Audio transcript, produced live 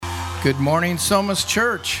Good morning, Somas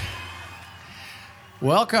Church.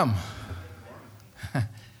 Welcome.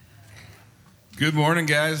 Good morning,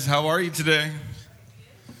 guys. How are you today?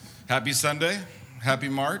 Happy Sunday. Happy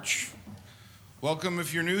March. Welcome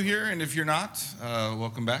if you're new here, and if you're not,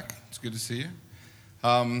 welcome back. It's good to see you.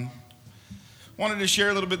 Wanted to share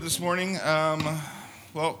a little bit this morning.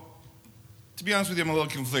 Well, to be honest with you, I'm a little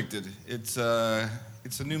conflicted. It's a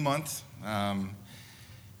new month.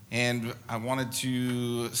 And I wanted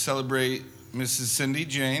to celebrate Mrs. Cindy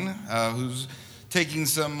Jane, who's taking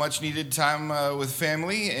some much-needed time with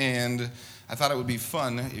family, and I thought it would be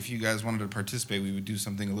fun if you guys wanted to participate. We would do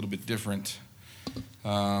something a little bit different.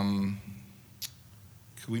 Could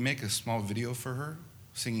we make a small video for her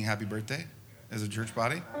singing Happy Birthday as a church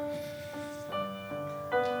body?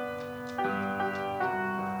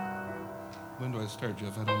 When do I start,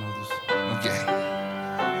 Jeff? I don't know this. Okay.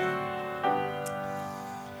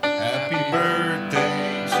 Happy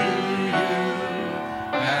birthday to you.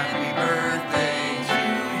 Happy birthday to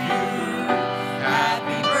you.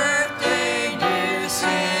 Happy birthday, dear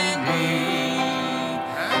Cindy.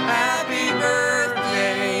 Happy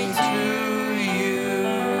birthday to you.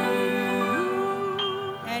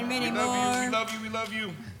 And many more. We love you. We love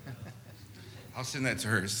you. I'll send that to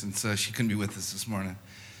her since she couldn't be with us this morning.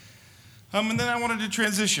 And then I wanted to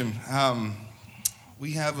transition.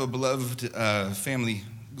 We have a beloved family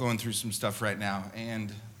going through some stuff right now, and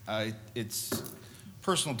it's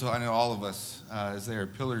personal to, I know, all of us, as they are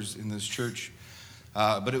pillars in this church.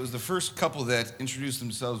 But it was the first couple that introduced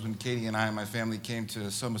themselves when Katie and I and my family came to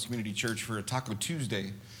Somas Community Church for a Taco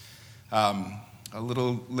Tuesday. A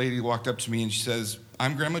little lady walked up to me and she says,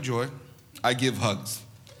 "I'm Grandma Joy. I give hugs."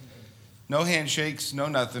 No handshakes, no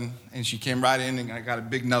nothing. And she came right in and I got a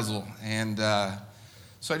big nuzzle. And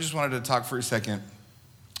so I just wanted to talk for a second.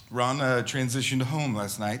 Ron transitioned home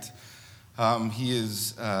last night. He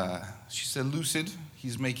is, she said, lucid.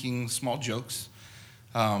 He's making small jokes.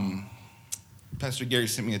 Pastor Gary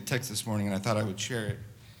sent me a text this morning, and I thought I would share it.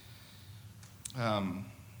 So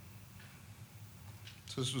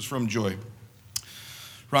this was from Joy.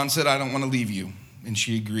 Ron said, "I don't want to leave you," and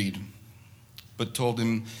she agreed, but told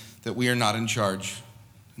him that we are not in charge.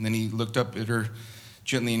 And then he looked up at her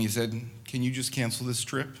gently and he said, "Can you just cancel this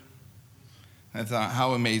trip?" I thought,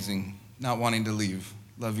 how amazing, not wanting to leave,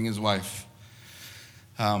 loving his wife.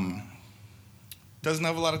 Doesn't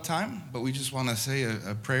have a lot of time, but we just want to say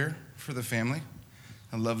a prayer for the family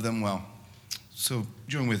and love them well. So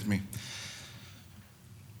join with me.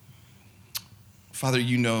 Father,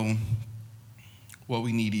 you know what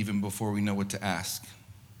we need even before we know what to ask.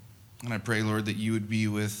 And I pray, Lord, that you would be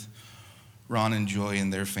with Ron and Joy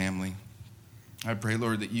and their family. I pray,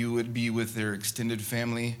 Lord, that you would be with their extended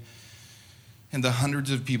family and the hundreds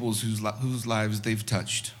of people whose lives they've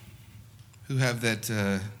touched, who have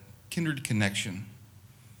that kindred connection.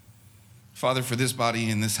 Father, for this body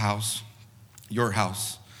in this house, your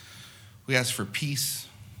house, we ask for peace,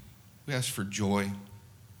 we ask for joy,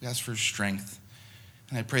 we ask for strength,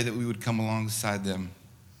 and I pray that we would come alongside them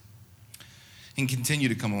and continue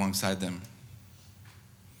to come alongside them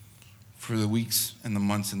for the weeks and the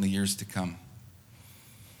months and the years to come.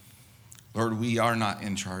 Lord, we are not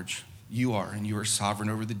in charge. You are, and you are sovereign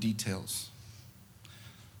over the details.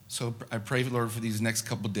 So I pray, Lord, for these next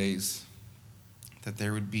couple days, that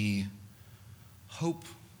there would be hope,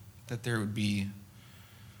 that there would be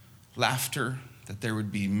laughter, that there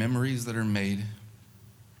would be memories that are made.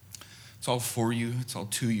 It's all for you, it's all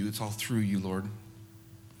to you, it's all through you, Lord.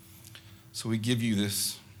 So we give you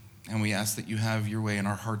this, and we ask that you have your way in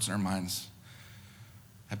our hearts and our minds.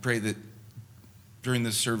 I pray that during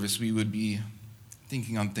this service we would be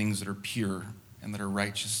thinking on things that are pure and that are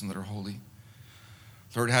righteous and that are holy.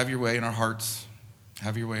 Lord, have your way in our hearts.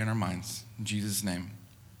 Have your way in our minds. In Jesus' name,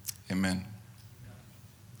 amen.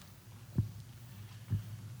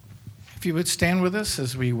 If you would stand with us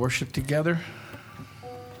as we worship together.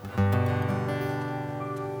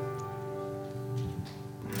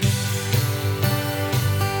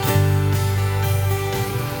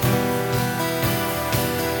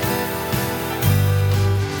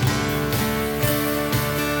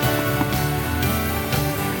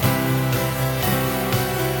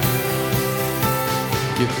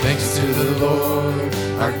 Give thanks to the Lord,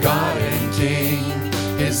 our God and King.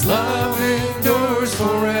 His love endures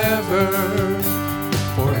forever.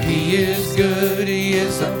 For he is good, he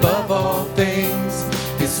is above all things.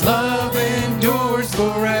 His love endures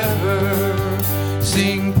forever.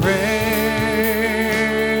 Sing praise,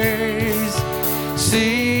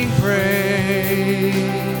 sing praise.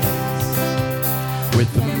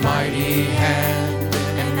 With a mighty hand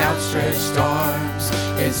and outstretched arms,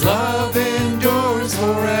 his love endures forever.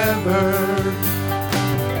 forever.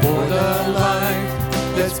 For the life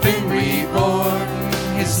that's been reborn,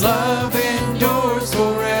 His love endures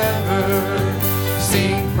forever.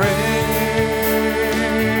 Sing praise,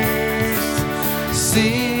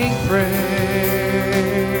 sing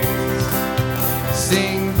praise,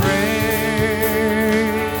 sing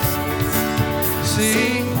praise,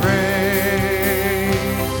 sing praise.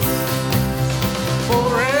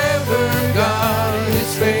 Forever God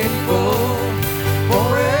is faithful,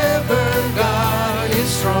 forever God is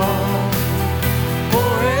strong,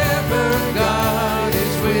 forever God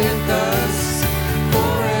is with us,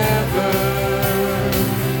 forever.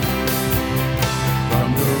 From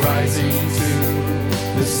the rising to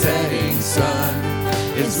the setting sun,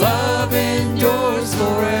 His love endures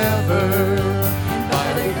forever. By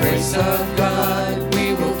the grace of God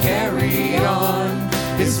we will carry on,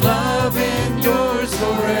 His love endures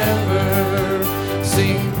forever.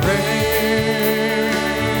 Sing praise,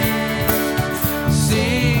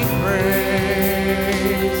 sing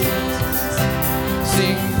praise,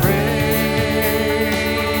 sing praise,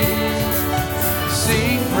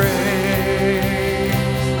 sing praise.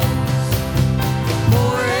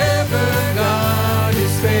 Forever God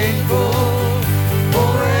is faithful,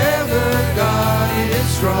 forever God is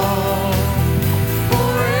strong,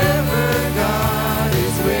 forever God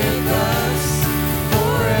is with us,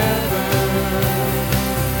 forever.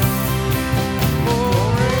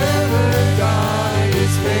 Forever God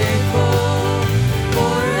is faithful,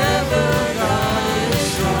 forever God is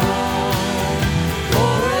strong,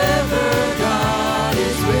 forever God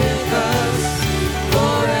is with us,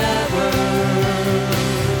 forever,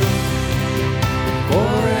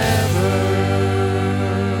 forever.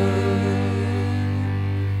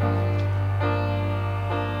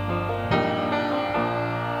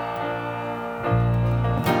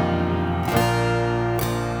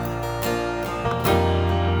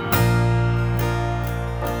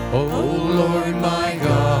 Oh Lord my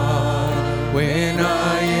God, when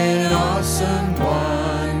I in awesome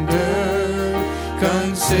wonder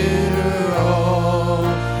consider all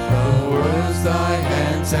the worlds thy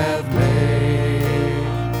hands have made,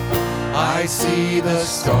 I see the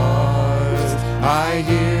stars, I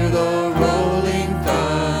hear the rolling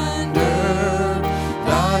thunder,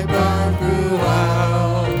 thy power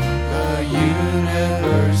throughout the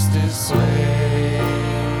universe displayed.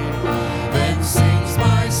 Then sings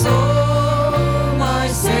my soul, my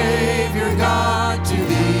Savior God, to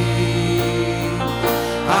thee.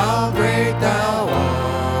 How great thou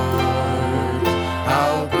art,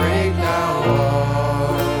 how great thou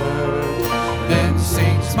art. Then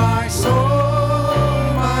sings my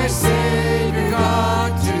soul, my Savior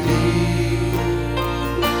God, to thee.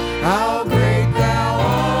 How great thou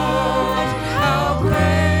art, how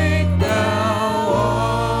great thou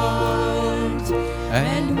art.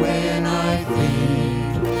 And when I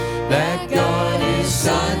think that God His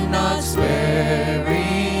Son not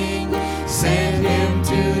sparing sent Him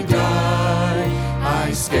to die,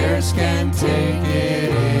 I scarce can take it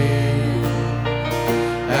in.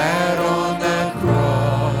 That on that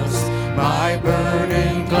cross my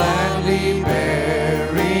burden gladly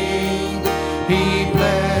bearing, He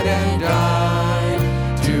bled and died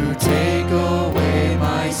to take away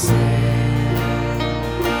my sin.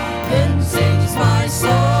 Then sings my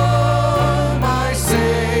soul, my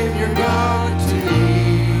Savior God, to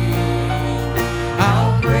thee.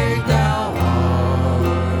 How great thou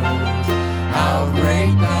art, how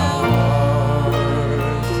great thou art.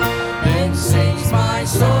 Then sings my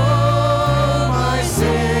soul, my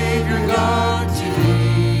Savior God, to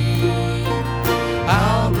thee.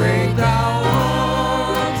 How great thou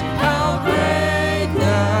art, how great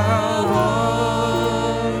thou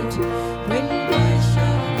art.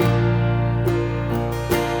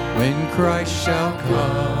 When Christ shall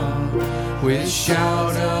come with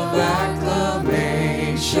shout of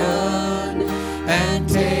acclamation and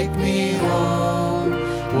take me home,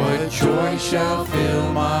 what joy shall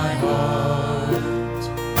fill my heart.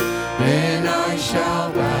 Then I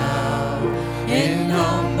shall bow in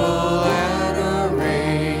humble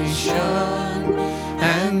adoration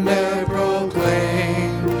and there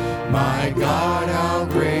proclaim, my God, how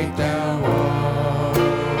great thou art.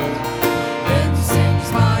 Then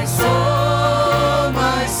sings my soul,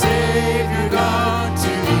 my Savior God, to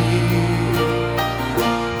thee.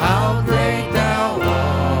 How great thou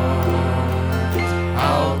art,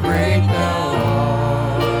 how great thou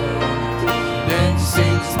art. Then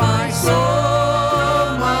sings my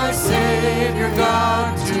soul, my Savior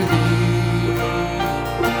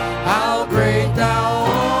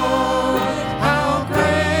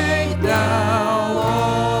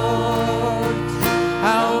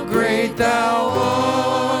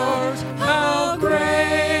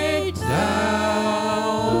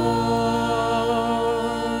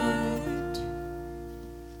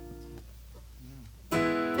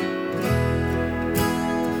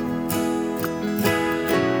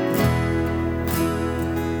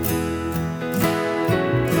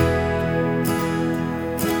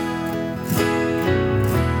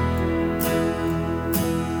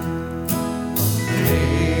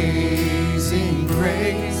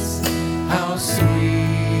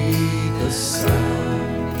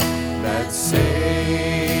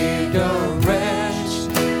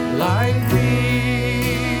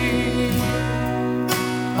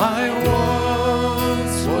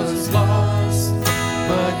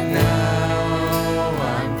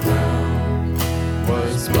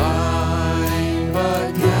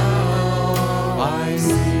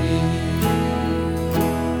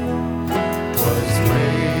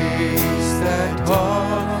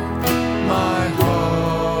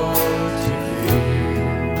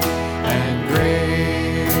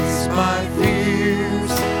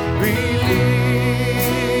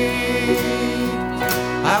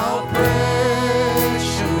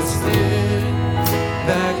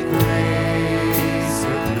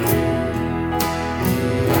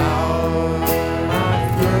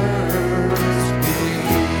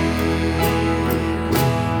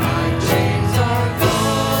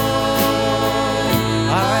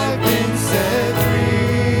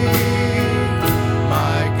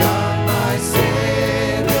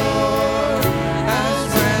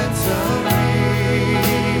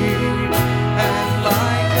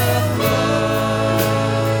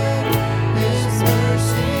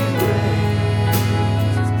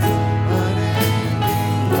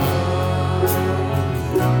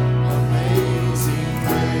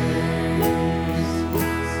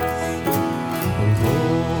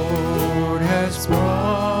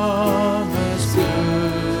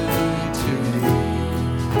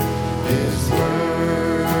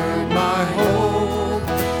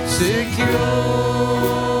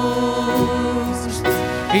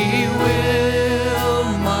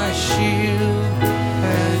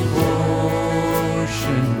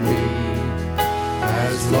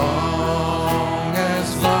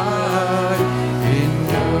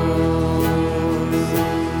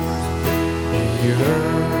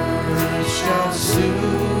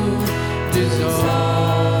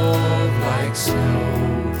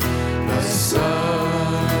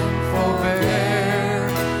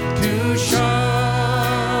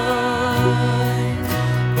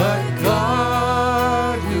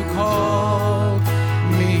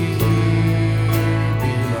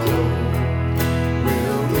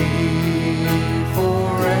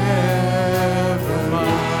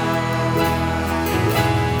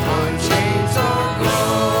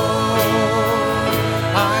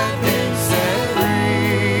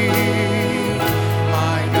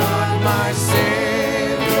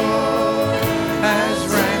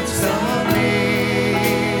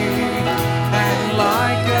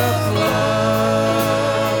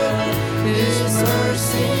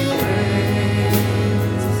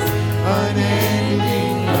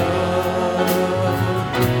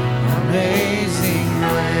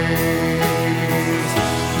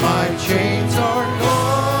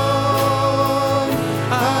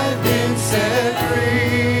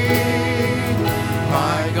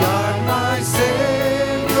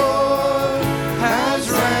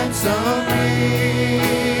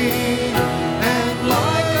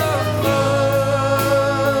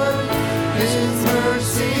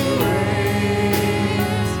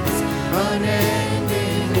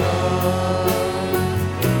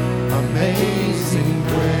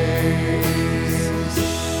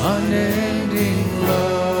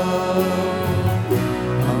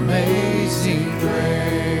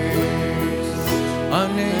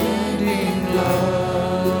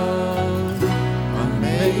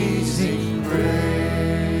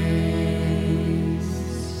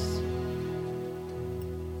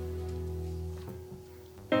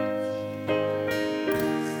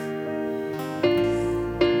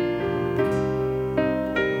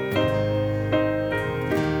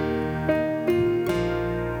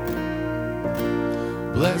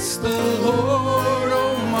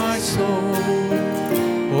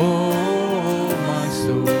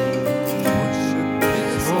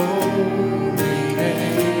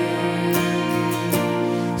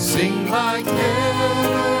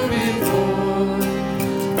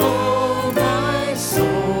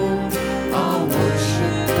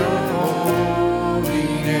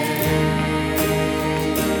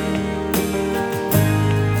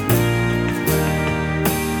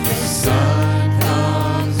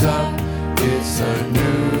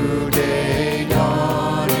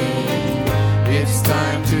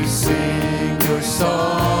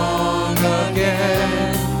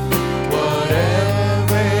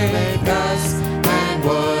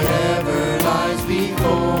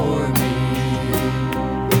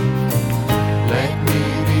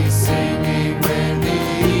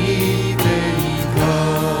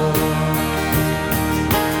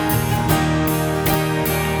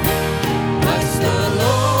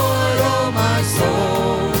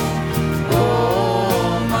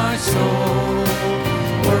soul,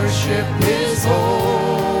 worship his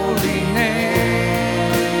holy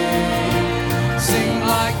name. Sing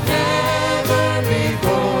like never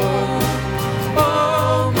before.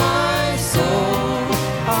 Oh, my soul,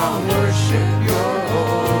 I'll worship your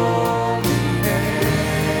holy name.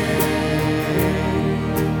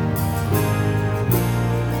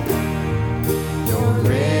 You're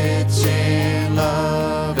rich in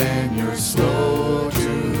love and you're slow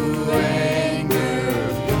to anger.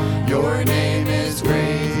 Your name is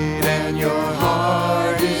great and your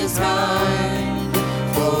heart is kind.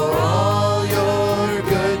 For all your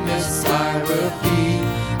goodness I will keep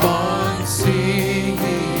on singing.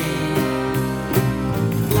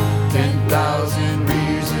 10,000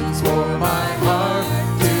 reasons for my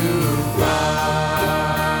heart to find.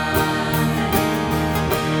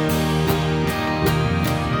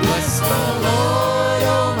 Bless the Lord,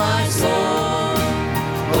 oh my soul,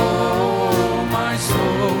 oh my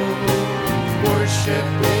soul, worship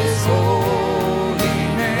his holy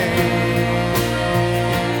name.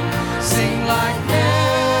 Sing like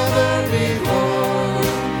never before.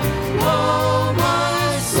 Oh,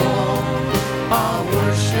 my soul, I'll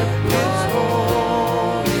worship his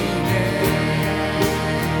holy name.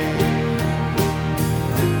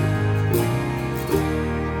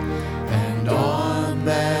 And on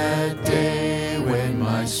that day when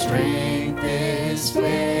my strength is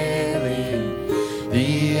failing,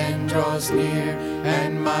 the end draws near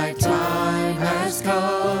and my time has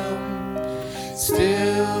come.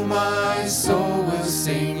 Still my soul will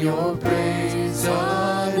sing your praise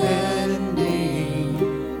unending.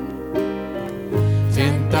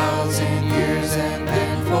 10,000 years and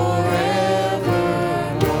then forevermore.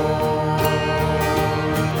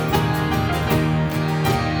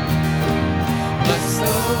 Bless the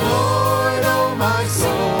Lord, oh my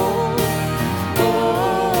soul,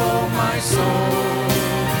 oh my soul,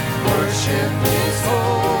 worship his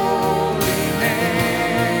holy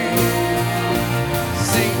name.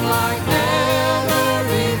 Sing like never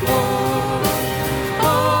before.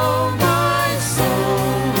 Oh my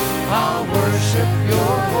soul, I'll worship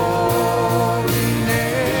your holy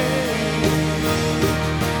name.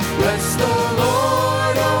 Bless the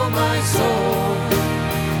Lord, oh my soul,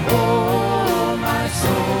 oh my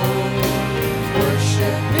soul,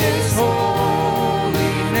 worship his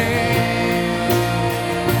holy name.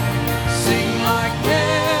 Sing like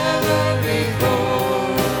never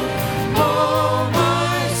before. Oh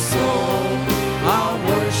my soul, I'll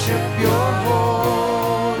worship your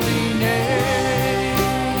holy name.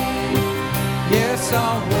 Yes,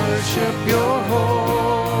 I'll worship your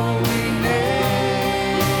holy name.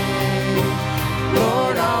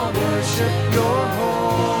 Lord, I'll worship your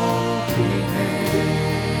holy name.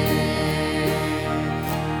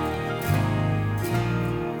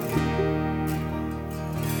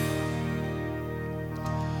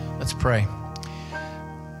 Let's pray.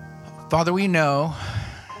 Father, we know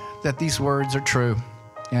that these words are true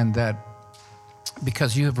and that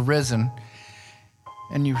because you have risen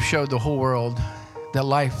and you've showed the whole world that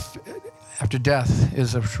life after death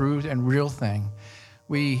is a true and real thing,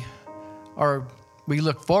 we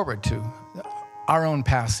look forward to our own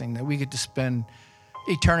passing, that we get to spend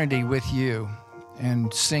eternity with you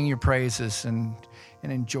and sing your praises and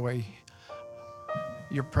enjoy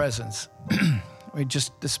your presence. We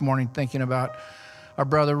just this morning thinking about our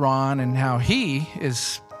brother Ron and how he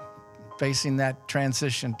is facing that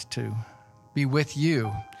transition to be with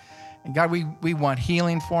you. And God, we want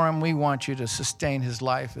healing for him. We want you to sustain his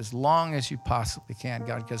life as long as you possibly can,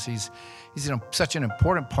 God, because he's such an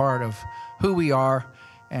important part of who we are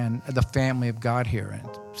and the family of God here. And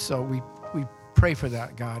so we pray for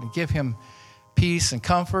that, God, and give him peace and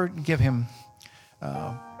comfort, and give him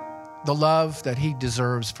the love that he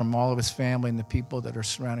deserves from all of his family and the people that are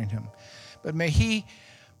surrounding him. But may he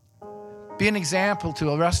be an example to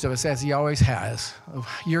the rest of us, as he always has, of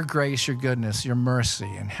your grace, your goodness, your mercy,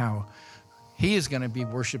 and how he is going to be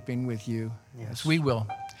worshiping with you, as we will.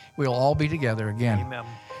 We'll all be together again. Amen.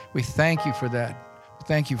 We thank you for that.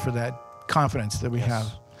 Thank you for that confidence that we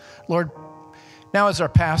have. Lord, now as our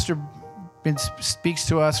pastor speaks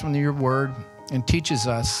to us from your word and teaches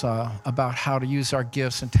us about how to use our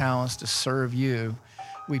gifts and talents to serve you,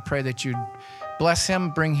 we pray that you'd bless him,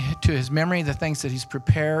 bring to his memory the things that he's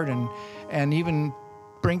prepared, and even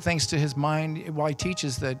bring things to his mind while he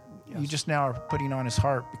teaches that you just now are putting on his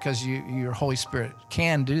heart, because your Holy Spirit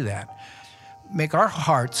can do that. Make our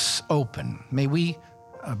hearts open. May we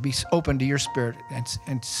be open to your Spirit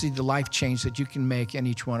and see the life change that you can make in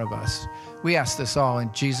each one of us. We ask this all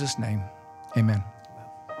in Jesus' name. Amen.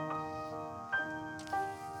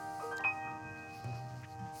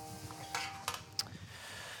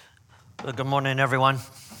 Well, good morning, everyone.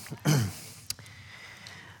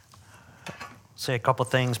 Say a couple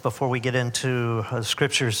things before we get into the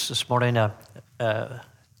scriptures this morning.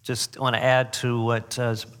 Just want to add to what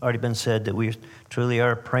has already been said, that we truly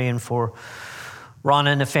are praying for Ron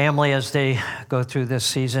and the family as they go through this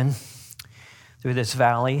season, through this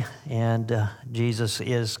valley, and Jesus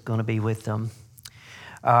is going to be with them.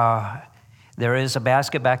 There is a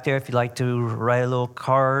basket back there if you'd like to write a little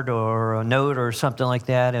card or a note or something like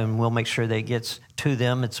that, and we'll make sure that it gets to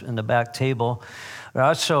them. It's in the back table. But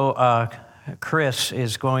also, Chris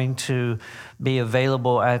is going to be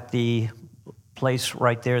available at the place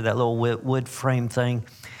right there, that little wood frame thing.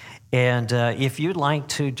 And if you'd like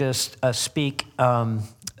to just speak,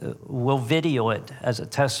 we'll video it as a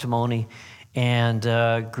testimony and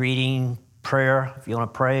greeting, prayer, if you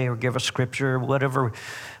want to pray or give a scripture, whatever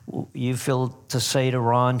you feel to say to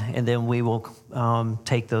Ron, and then we will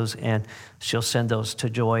take those and she'll send those to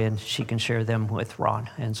Joy and she can share them with Ron.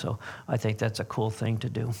 And so I think that's a cool thing to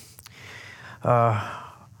do.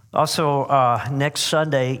 Also, next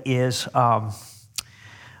Sunday is our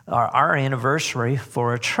anniversary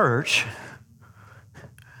for a church.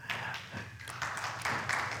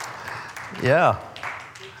 Yeah.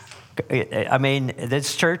 I mean,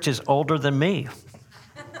 this church is older than me.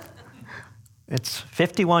 It's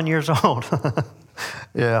 51 years old.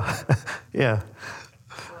 Yeah. Yeah.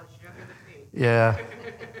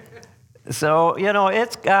 So,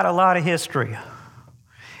 it's got a lot of history.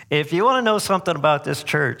 If you want to know something about this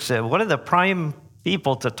church, one of the prime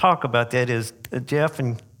people to talk about that is Jeff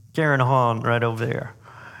and Karen Hahn right over there.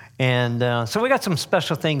 And so we got some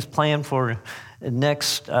special things planned for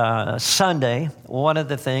next Sunday. One of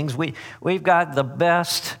the things, we've got the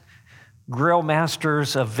best grill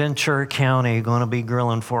masters of Ventura County going to be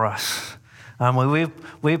grilling for us.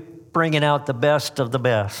 We're bringing out the best of the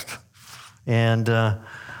best. And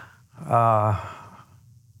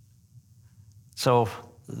so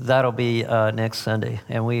that'll be next Sunday,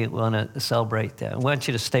 and we want to celebrate that. We want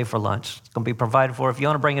you to stay for lunch. It's going to be provided for. If you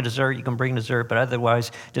want to bring a dessert, you can bring dessert, but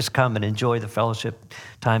otherwise, just come and enjoy the fellowship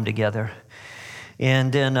time together.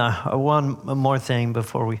 And then one more thing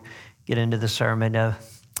before we get into the sermon.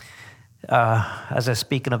 As I'm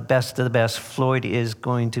speaking of best of the best, Floyd is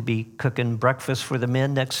going to be cooking breakfast for the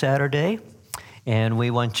men next Saturday. And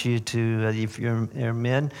we want you to, if you're a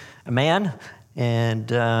man,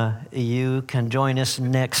 and you can join us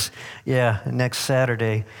next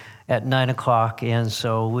Saturday at 9 o'clock. And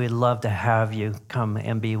so we'd love to have you come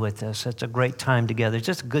and be with us. It's a great time together. It's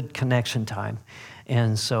just a good connection time.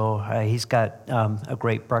 And so he's got a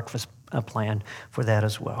great breakfast plan for that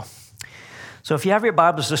as well. So if you have your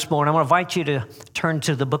Bibles this morning, I want to invite you to turn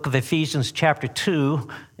to the book of Ephesians chapter 2.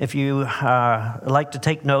 If you like to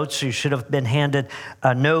take notes, you should have been handed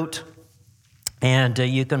a note, and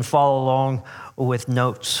you can follow along with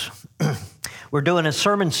notes. We're doing a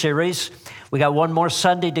sermon series. We got one more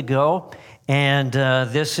Sunday to go, and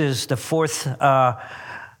this is the fourth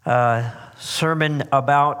sermon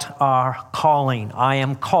about our calling. I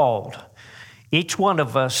am called. Each one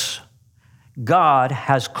of us, God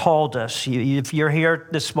has called us. If you're here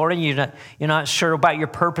this morning, you're not sure about your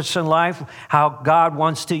purpose in life, how God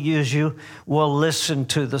wants to use you, well, listen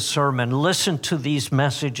to the sermon. Listen to these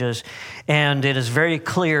messages, and it is very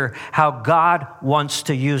clear how God wants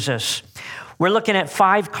to use us. We're looking at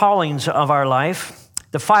 5 callings of our life,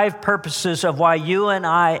 the 5 purposes of why you and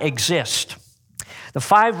I exist, the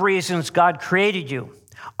 5 reasons God created you,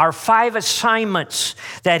 our 5 assignments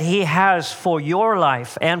that He has for your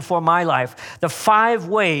life and for my life, the 5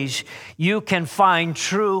 ways you can find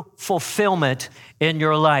true fulfillment in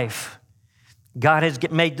your life. God has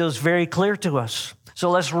made those very clear to us. So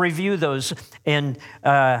let's review those. And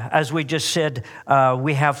as we just said,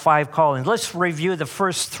 we have 5 callings. Let's review the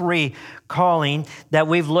first 3 calling that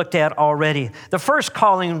we've looked at already. The first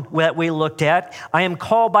calling that we looked at, I am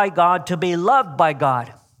called by God to be loved by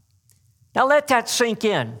God. Now let that sink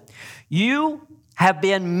in. You have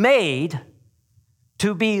been made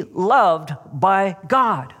to be loved by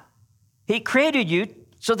God. He created you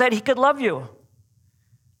so that He could love you.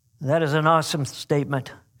 That is an awesome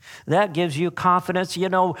statement. That gives you confidence.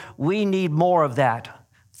 We need more of that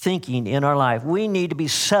thinking in our life. We need to be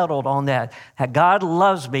settled on that God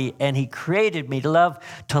loves me and He created me to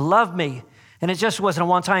love me. And it just wasn't a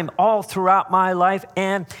one time, all throughout my life.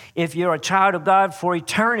 And if you're a child of God for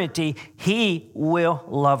eternity, He will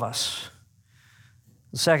love us.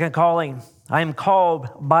 The second calling, I am called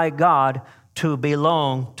by God to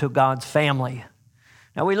belong to God's family.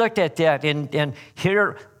 Now we looked at that, and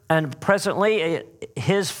here and presently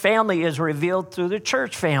His family is revealed through the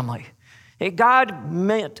church family. God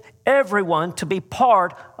meant everyone to be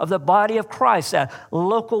part of the body of Christ, that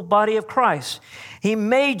local body of Christ. He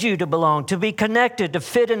made you to belong, to be connected, to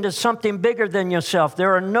fit into something bigger than yourself.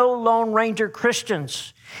 There are no Lone Ranger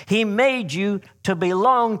Christians. He made you to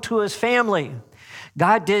belong to his family.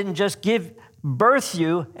 God didn't just give birth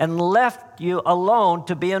you and left you alone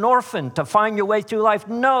to be an orphan, to find your way through life.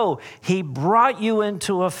 No, he brought you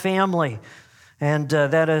into a family. And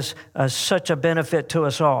that is such a benefit to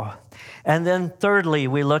us all. And then thirdly,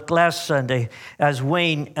 we looked last Sunday, as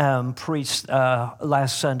Wayne preached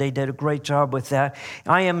last Sunday, did a great job with that.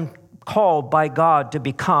 I am called by God to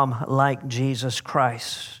become like Jesus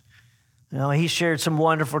Christ. You know, he shared some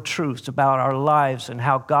wonderful truths about our lives and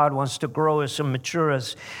how God wants to grow us and mature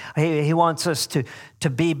us. He wants us to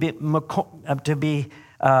be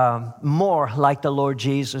more like the Lord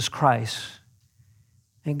Jesus Christ.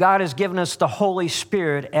 And God has given us the Holy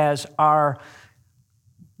Spirit as our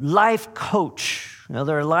life coach. You know,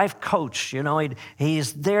 they're a life coach. You know,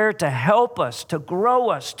 he's there to help us, to grow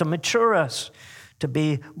us, to mature us, to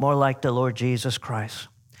be more like the Lord Jesus Christ.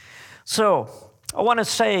 So I want to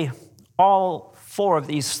say all four of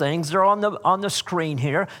these things. They're on the screen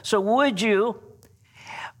here. So would you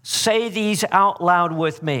say these out loud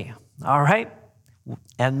with me? All right?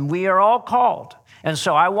 And we are all called. And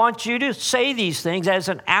so I want you to say these things as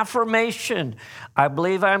an affirmation. I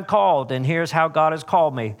believe I'm called, and here's how God has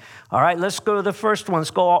called me. All right, let's go to the first one.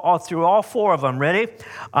 Let's go all through all four of them. Ready?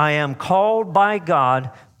 I am called by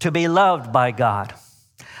God to be loved by God.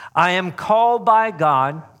 I am called by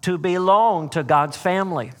God to belong to God's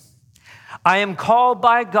family. I am called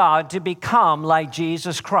by God to become like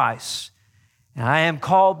Jesus Christ. And I am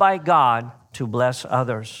called by God to bless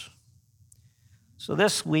others. So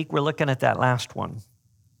this week, we're looking at that last one.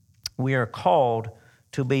 We are called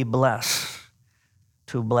to be blessed,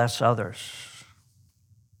 to bless others.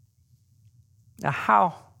 Now,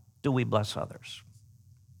 how do we bless others?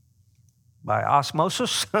 By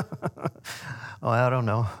osmosis? Oh, I don't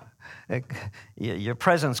know. Your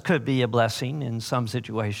presence could be a blessing in some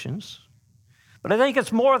situations. But I think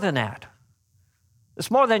it's more than that.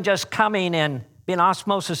 It's more than just coming and being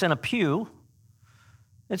osmosis in a pew.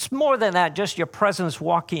 It's more than that, just your presence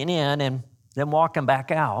walking in and then walking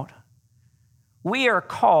back out. We are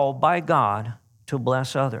called by God to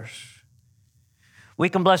bless others. We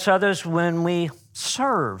can bless others when we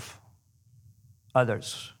serve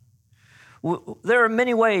others. There are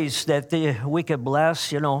many ways that we could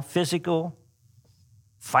bless, physical,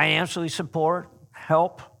 financially support,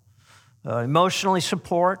 help, emotionally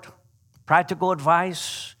support, practical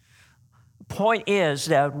advice. The point is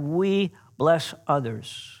that we bless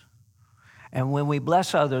others. And when we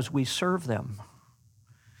bless others, we serve them.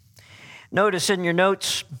 Notice in your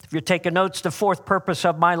notes, if you're taking notes, the fourth purpose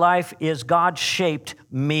of my life is God shaped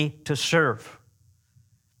me to serve.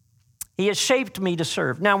 He has shaped me to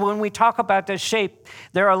serve. Now, when we talk about this shape,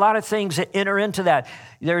 there are a lot of things that enter into that.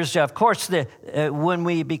 There's, of course, when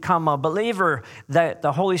we become a believer, that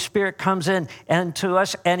the Holy Spirit comes in and to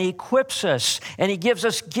us and equips us, and he gives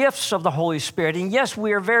us gifts of the Holy Spirit. And yes,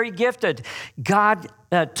 we are very gifted. God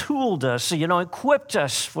tooled us, equipped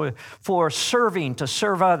us for serving, to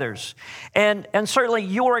serve others. And certainly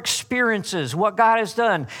your experiences, what God has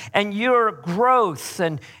done, and your growth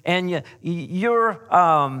and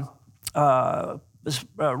your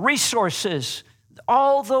resources,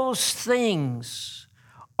 all those things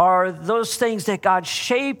are those things that God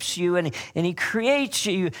shapes you and he creates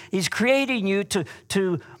you. He's creating you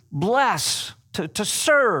to bless, to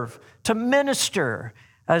serve, to minister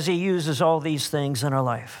as he uses all these things in our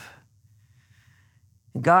life.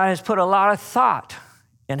 God has put a lot of thought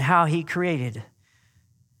in how he created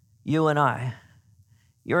you and I.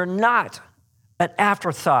 You're not an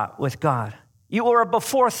afterthought with God. You were a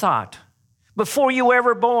before thought. Before you were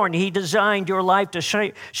ever born, he designed your life to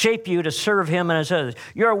shape you to serve him and his others.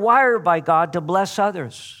 You're wired by God to bless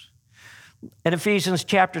others. In Ephesians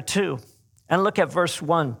chapter 2, and look at verse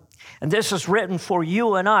 1. And this is written for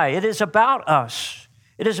you and I. It is about us.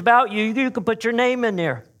 It is about you. You can put your name in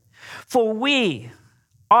there. For we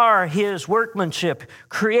are his workmanship,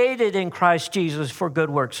 created in Christ Jesus for good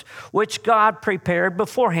works, which God prepared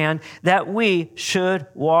beforehand that we should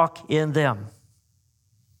walk in them.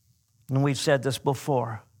 And we've said this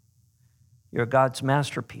before. You're God's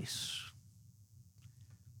masterpiece.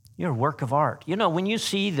 You're a work of art. When you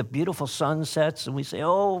see the beautiful sunsets and we say,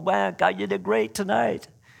 oh, man, God, you did great tonight.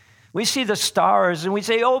 We see the stars and we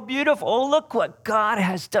say, oh, beautiful. Oh, look what God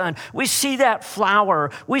has done. We see that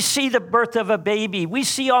flower. We see the birth of a baby. We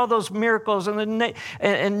see all those miracles in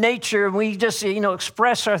nature. And we just,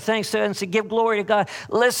 express our thanks to and say, give glory to God.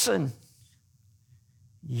 Listen,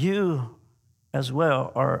 you as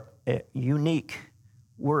well are a unique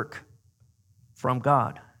work from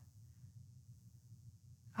God.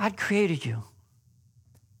 God created you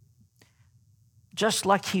just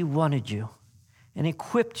like He wanted you and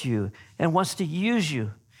equipped you and wants to use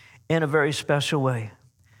you in a very special way.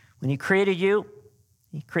 When He created you,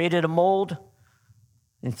 He created a mold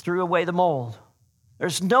and threw away the mold.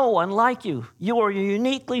 There's no one like you. You are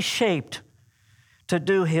uniquely shaped to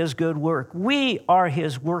do His good work. We are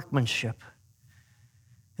His workmanship.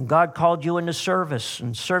 And God called you into service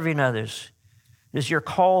and serving others.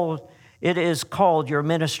 It is called your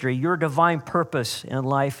ministry. Your divine purpose in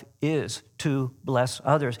life is to bless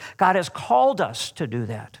others. God has called us to do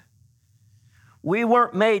that. We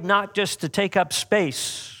weren't made not just to take up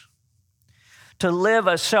space, to live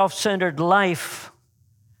a self-centered life,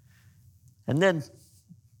 and then,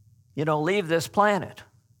 leave this planet.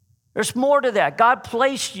 There's more to that. God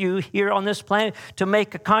placed you here on this planet to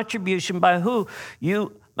make a contribution by who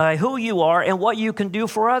you are and what you can do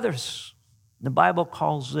for others. The Bible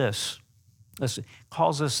calls this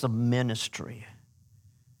the ministry.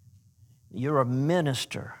 You're a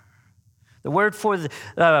minister. The word for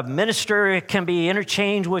the minister can be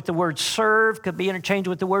interchanged with the word serve, could be interchanged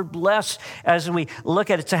with the word bless. As we look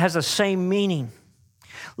at it, it has the same meaning.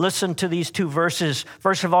 Listen to these two verses.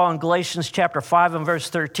 First of all, in Galatians chapter 5 and verse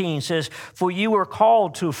 13, it says, "For you were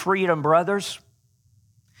called to freedom, brothers.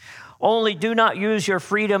 Only do not use your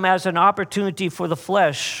freedom as an opportunity for the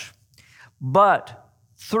flesh, but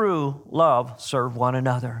through love serve one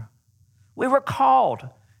another." We were called.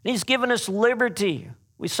 He's given us liberty.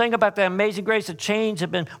 We sing about the amazing grace. The chains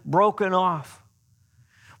have been broken off.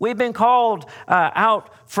 We've been called out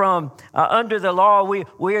from under the law.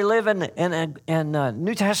 We are living in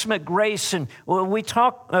New Testament grace, and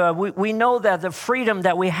we know that the freedom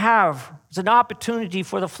that we have is an opportunity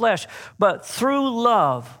for the flesh, but through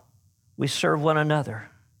love, we serve one another.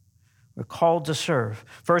 We're called to serve.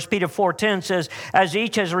 1 Peter 4:10 says, "As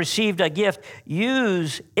each has received a gift,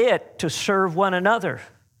 use it to serve one another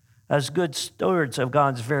as good stewards of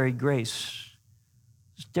God's very grace."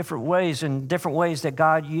 There's different ways that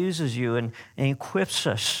God uses you and equips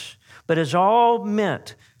us, but it's all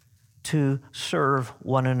meant to serve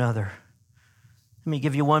one another. Let me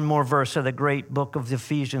give you one more verse of the great book of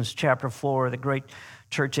Ephesians, chapter 4, the great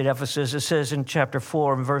church at Ephesus. It says in chapter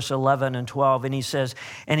 4, in verse 11 and 12, and he says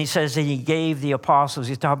that he gave the apostles,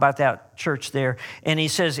 he's talking about that church there, and he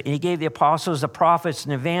says, and he gave the apostles, the prophets,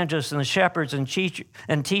 and evangelists, and the shepherds, and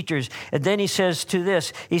teachers. And then he says to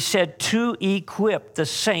this, he said, to equip the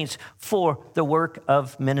saints for the work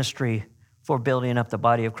of ministry, for building up the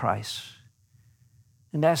body of Christ.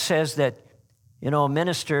 And that says that, a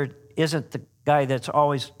minister isn't the guy that's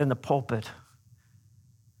always in the pulpit.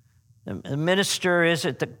 The minister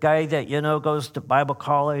isn't the guy that, goes to Bible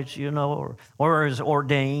college, or is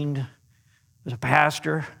ordained as a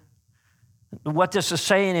pastor. What this is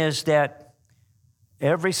saying is that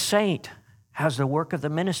every saint has the work of the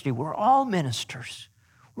ministry. We're all ministers.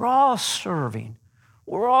 We're all serving.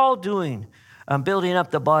 We're all doing, building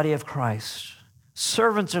up the body of Christ.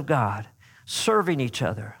 Servants of God, serving each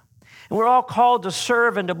other. And we're all called to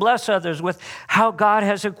serve and to bless others with how God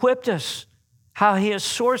has equipped us, how He has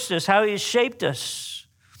sourced us, how He has shaped us.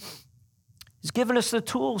 He's given us the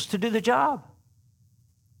tools to do the job.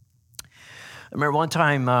 I remember one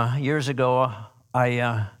time years ago,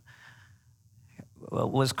 I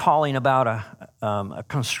was calling about a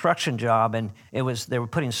construction job, and they were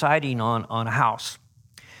putting siding on a house.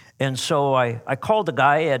 And so I called the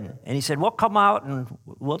guy, and he said, "Well, come out and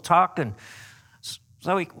we'll talk." And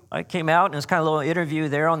so I came out, and it's kind of a little interview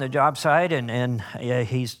there on the job site, and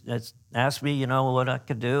he's asked me, what I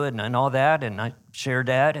could do and all that, and I shared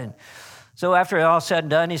that. And so after all said and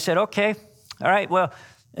done, he said, "Okay, all right, well,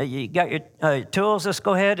 you got your tools, let's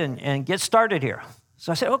go ahead and get started here."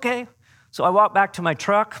 So I said, "Okay." So I walked back to my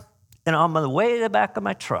truck, and on the way to the back of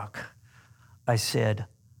my truck, I said,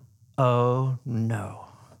 "Oh, no,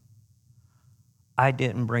 I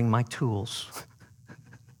didn't bring my tools."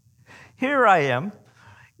 Here I am,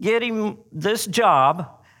 getting this job,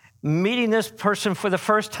 meeting this person for the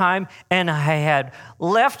first time, and I had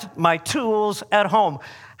left my tools at home.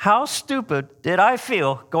 How stupid did I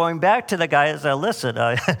feel going back to the guy and said, "Listen,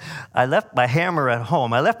 I left my hammer at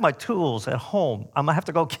home. I left my tools at home. I'm going to have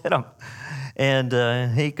to go get them." And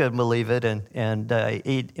he couldn't believe it, and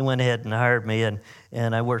he went ahead and hired me,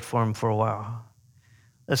 and I worked for him for a while.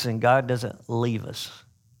 Listen, God doesn't leave us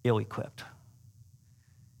ill-equipped.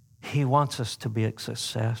 He wants us to be a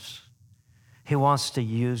success. He wants to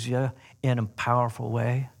use you in a powerful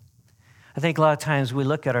way. I think a lot of times we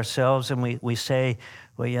look at ourselves and we say,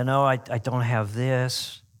 "Well, I don't have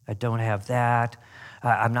this. I don't have that.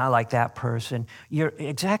 I'm not like that person. You're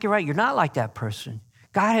exactly right. You're not like that person.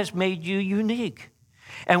 God has made you unique.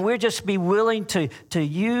 And we're just be willing to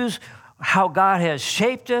use how God has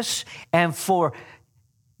shaped us and for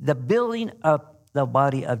the building up the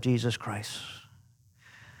body of Jesus Christ.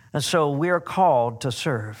 And so we're called to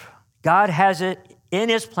serve. God has it in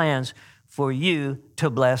his plans for you to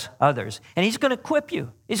bless others. And he's going to equip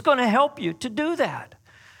you. He's going to help you to do that.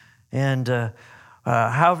 And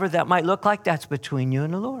however that might look like, that's between you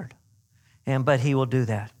and the Lord. But he will do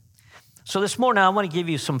that. So this morning, I want to give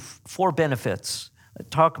you some 4 benefits.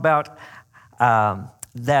 Talk about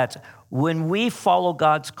that when we follow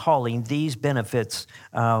God's calling, these benefits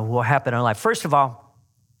will happen in our life. First of all,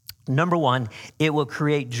 number 1, it will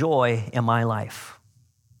create joy in my life.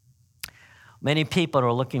 Many people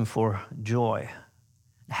are looking for joy,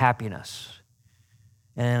 happiness,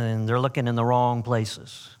 and they're looking in the wrong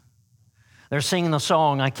places. They're singing the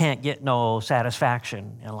song, I can't get no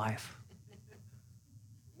satisfaction in life.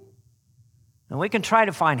 And we can try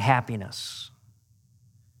to find happiness.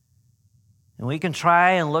 And we can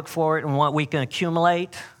try and look for it in what we can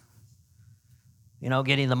accumulate. You know,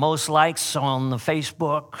 getting the most likes on the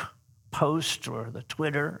Facebook post or the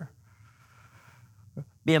Twitter.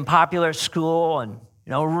 Being popular at school and,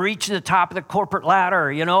 reaching the top of the corporate ladder,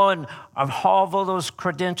 and all of those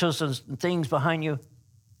credentials and things behind you.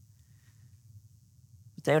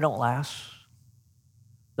 They don't last.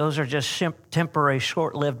 Those are just temporary,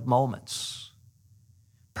 short-lived moments.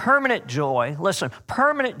 Permanent joy, listen,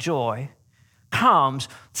 permanent joy comes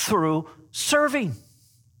through serving.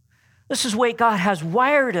 This is the way God has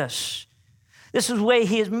wired us. This is the way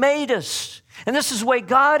he has made us. And this is the way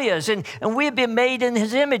God is. And we have been made in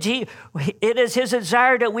his image. It is his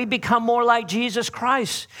desire that we become more like Jesus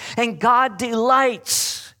Christ. And God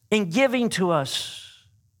delights in giving to us.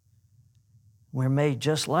 We're made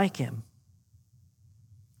just like him.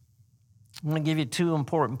 I'm going to give you 2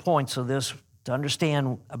 important points of this to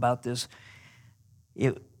understand about this,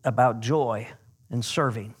 about joy and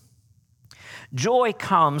serving. Joy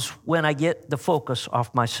comes when I get the focus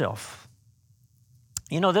off myself.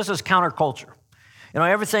 This is counterculture.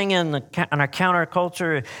 Everything in our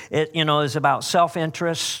counterculture, is about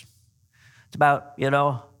self-interest. It's about,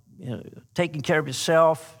 taking care of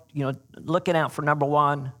yourself, looking out for number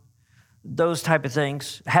 1. Those type of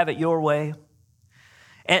things, have it your way.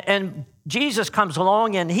 And Jesus comes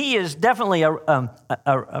along, and he is definitely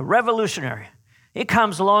a revolutionary. He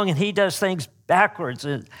comes along, and he does things backwards.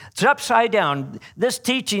 It's upside down. This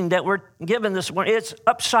teaching that we're given this morning, it's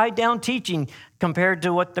upside down teaching compared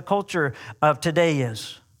to what the culture of today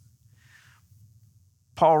is.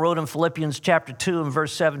 Paul wrote in Philippians chapter 2 and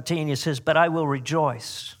verse 17, he says, "But I will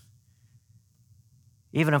rejoice,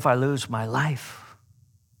 even if I lose my life."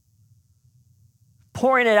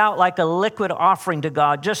 Pouring it out like a liquid offering to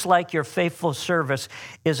God, just like your faithful service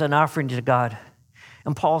is an offering to God.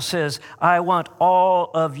 And Paul says, I want all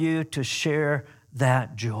of you to share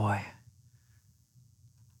that joy.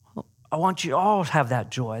 I want you all to have that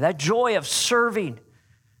joy of serving.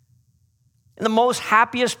 And the most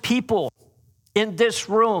happiest people in this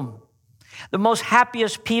room, the most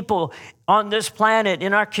happiest people on this planet,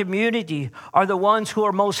 in our community, are the ones who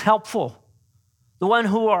are most helpful, the ones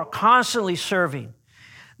who are constantly serving.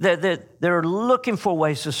 They're looking for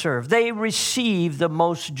ways to serve. They receive the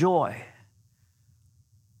most joy.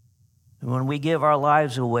 And when we give our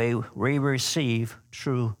lives away, we receive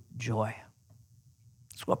true joy.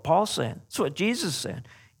 That's what Paul's saying. That's what Jesus said.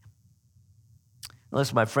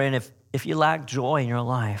 Listen, my friend, if you lack joy in your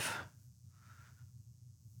life,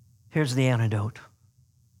 here's the antidote.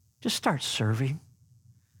 Just start serving.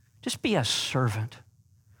 Just be a servant.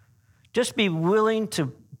 Just be willing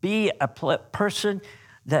to be a person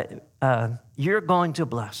that you're going to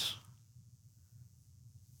bless.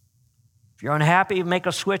 If you're unhappy, make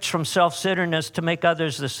a switch from self-centeredness to make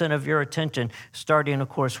others the center of your attention, starting, of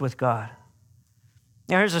course, with God.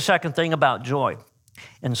 Now, here's the second thing about joy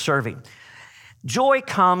and serving. Joy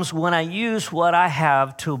comes when I use what I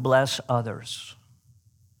have to bless others.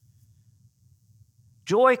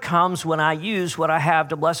 Joy comes when I use what I have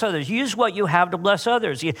to bless others. Use what you have to bless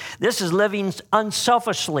others. This is living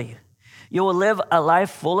unselfishly. You will live a life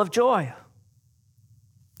full of joy.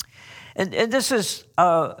 And this is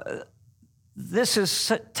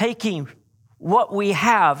taking what we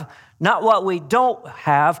have, not what we don't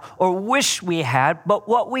have or wish we had, but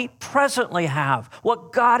what we presently have,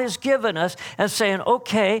 what God has given us, and saying,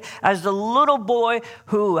 okay, as the little boy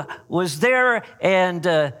who was there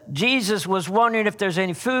and Jesus was wondering if there's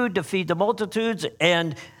any food to feed the multitudes,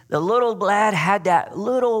 and the little lad had that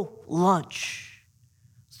little lunch.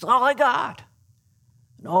 That's all I got.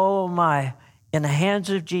 And oh my, in the hands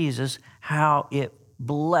of Jesus, how it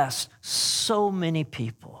blessed so many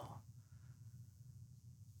people.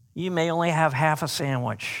 You may only have half a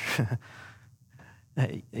sandwich.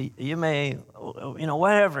 You may,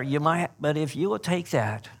 whatever you might, but if you will take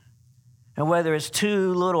that, and whether it's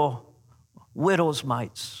 2 little widow's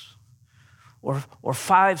mites, or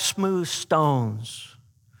 5 smooth stones,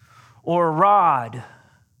 or a rod,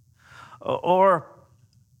 or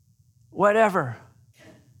whatever,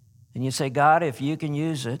 and you say, God, if you can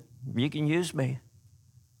use it, you can use me,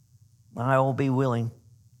 I will be willing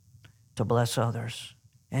to bless others.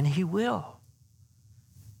 And he will.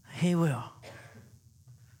 He will.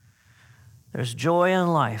 There's joy in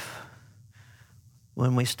life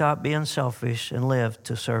when we stop being selfish and live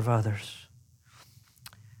to serve others.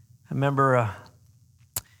 I remember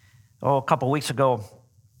a couple weeks ago,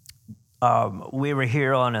 we were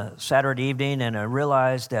here on a Saturday evening, and I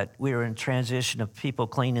realized that we were in transition of people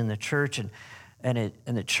cleaning the church, and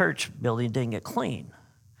the church building didn't get clean.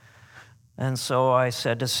 And so I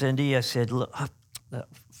said to Cindy, I said, look,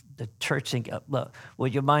 the church, look,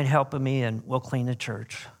 would you mind helping me, and we'll clean the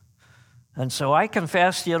church. And so I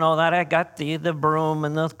confessed, that I got the broom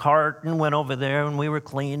and the cart and went over there, and we were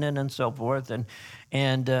cleaning and so forth, and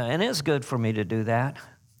it's good for me to do that.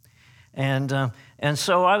 And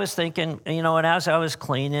so I was thinking, and as I was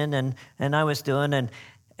cleaning and I was doing,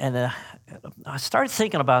 and I started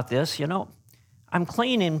thinking about this, I'm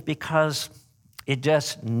cleaning because it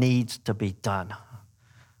just needs to be done.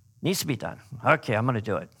 Needs to be done. Okay, I'm going to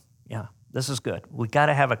do it. Yeah, this is good. We got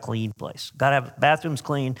to have a clean place. Got to have bathrooms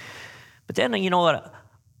clean. But then, you know what?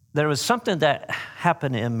 There was something that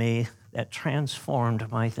happened in me that transformed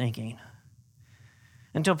my thinking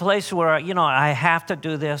into a place where, I have to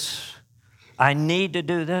do this. I need to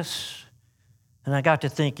do this. And I got to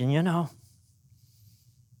thinking,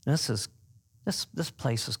 this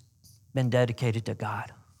place has been dedicated to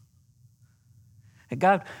God. And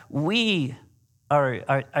God, we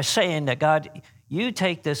are saying that, God, you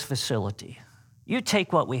take this facility, you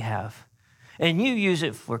take what we have, and you use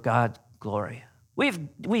it for God's glory. We've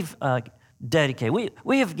dedicated,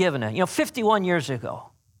 we have given it. 51 years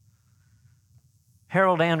ago,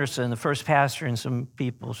 Harold Anderson, the first pastor, and some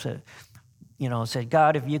people said,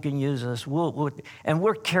 God, if you can use us, and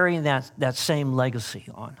we're carrying that same legacy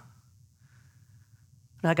on.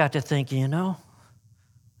 And I got to thinking, I'm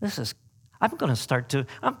going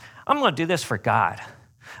to do this for God.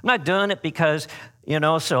 I'm not doing it because,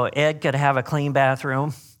 so Ed could have a clean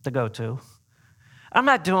bathroom to go to. I'm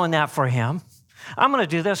not doing that for him. I'm going to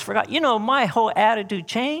do this for God. My whole attitude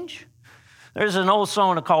changed. There's an old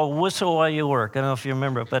song called Whistle While You Work. I don't know if you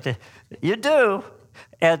remember it, but you do.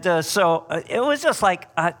 And so it was just like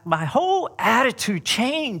my whole attitude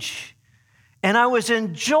changed. And I was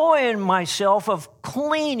enjoying myself of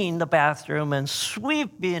cleaning the bathroom and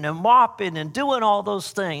sweeping and mopping and doing all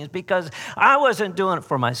those things because I wasn't doing it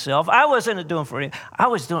for myself. I wasn't doing it for him. I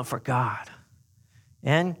was doing it for God.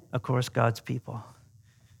 And, of course, God's people.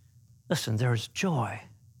 Listen, there's joy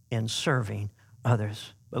in serving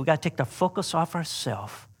others. But we've got to take the focus off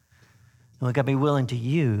ourselves. And we've got to be willing to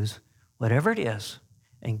use whatever it is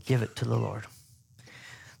and give it to the Lord.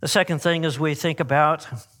 The second thing is we think about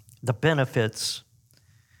the benefits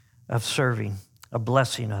of serving, of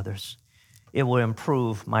blessing others. It will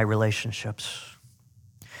improve my relationships.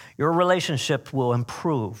 Your relationships will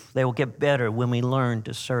improve. They will get better when we learn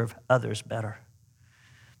to serve others better.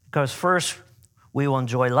 Because first, we will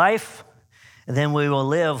enjoy life, and then we will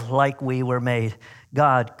live like we were made.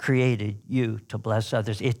 God created you to bless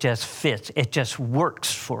others. It just fits. It just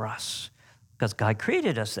works for us because God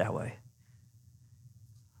created us that way.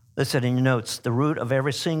 Listen in your notes, the root of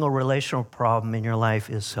every single relational problem in your life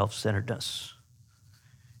is self-centeredness.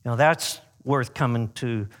 That's worth coming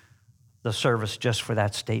to the service just for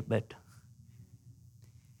that statement.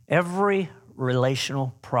 Every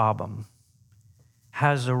relational problem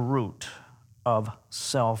has a root of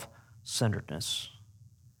self-centeredness.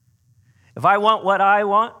 If I want what I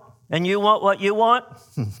want and you want what you want,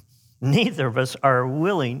 neither of us are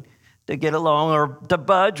willing to get along or to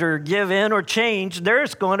budge or give in or change.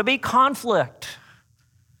 There's going to be conflict.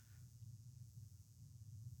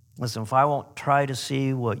 Listen, if I won't try to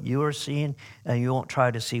see what you are seeing and you won't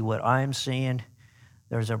try to see what I'm seeing,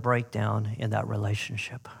 there's a breakdown in that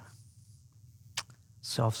relationship.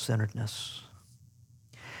 Self-centeredness.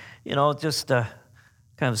 Just a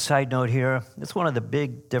kind of side note here, it's one of the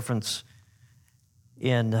big difference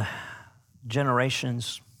in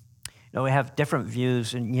generations. We have different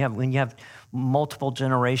views, and when you have multiple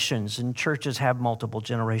generations, and churches have multiple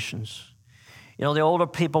generations, You know, the older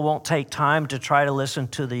people won't take time to try to listen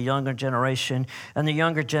to the younger generation, and the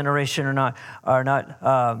younger generation are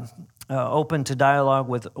not open to dialogue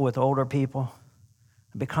with older people.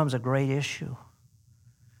 It becomes a great issue.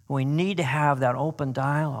 We need to have that open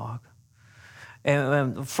dialogue.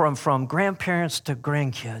 And from grandparents to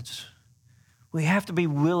grandkids, we have to be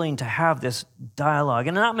willing to have this dialogue.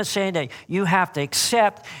 And I'm not saying that you have to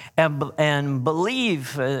accept and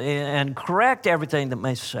believe and correct everything that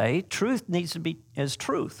they say. Truth needs to be as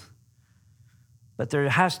truth. But there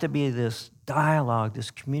has to be this dialogue, this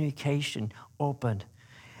communication opened.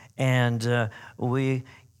 And we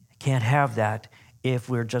can't have that if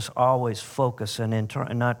we're just always focused and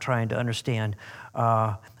not trying to understand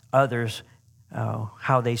others,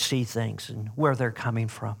 how they see things and where they're coming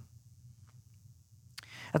from.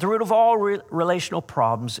 At the root of all relational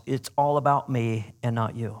problems, it's all about me and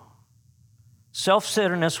not you.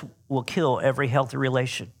 Self-centeredness will kill every healthy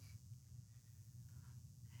relation.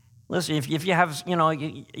 Listen, if you have,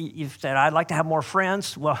 you've said, I'd like to have more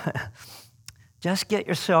friends, well, just get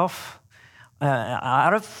yourself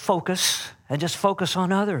out of focus and just focus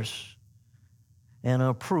on others and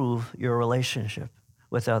improve your relationship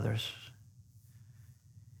with others.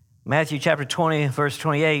 Matthew chapter 20, verse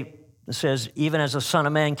 28, it says, even as the Son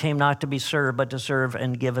of Man came not to be served, but to serve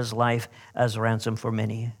and give his life as a ransom for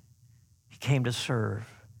many. He came to serve.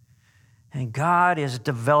 And God is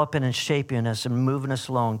developing and shaping us and moving us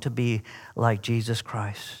along to be like Jesus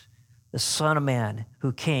Christ, the Son of Man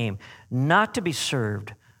who came not to be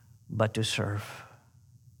served, but to serve.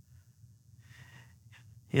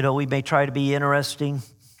 You know, we may try to be interesting,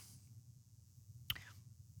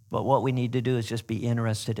 but what we need to do is just be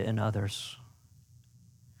interested in others.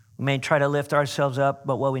 We may try to lift ourselves up,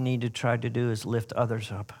 but what we need to try to do is lift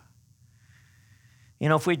others up. You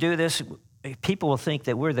know, if we do this, people will think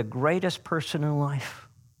that we're the greatest person in life.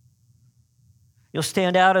 You'll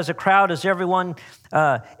stand out as a crowd as everyone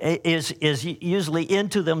is usually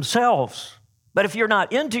into themselves. But if you're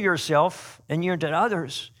not into yourself and you're into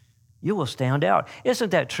others, you will stand out.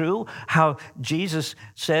 Isn't that true? How Jesus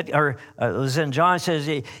said, or in John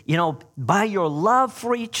says, by your love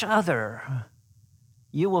for each other,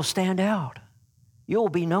 you will stand out. You will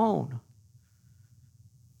be known.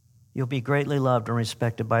 You'll be greatly loved and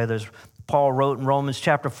respected by others. Paul wrote in Romans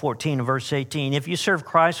chapter 14 and verse 18, if you serve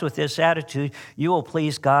Christ with this attitude, you will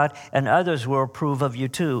please God and others will approve of you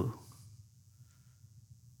too.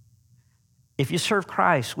 If you serve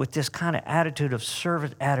Christ with this kind of attitude of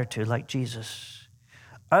servant attitude like Jesus,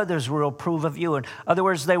 others will approve of you. In other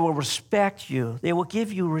words, they will respect you. They will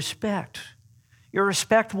give you respect. Your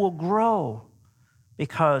respect will grow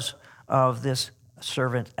because of this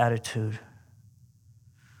servant attitude.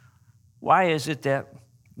 Why is it that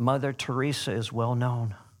Mother Teresa is well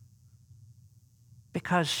known?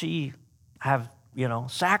 Because she have,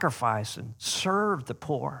 sacrificed and served the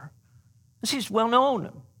poor. She's well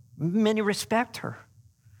known. Many respect her.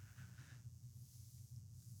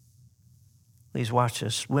 Please watch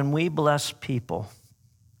this. When we bless people,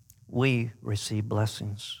 we receive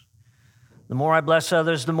blessings. The more I bless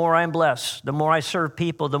others, the more I'm blessed. The more I serve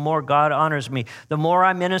people, the more God honors me. The more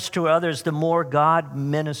I minister to others, the more God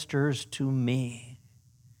ministers to me.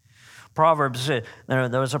 Proverbs, there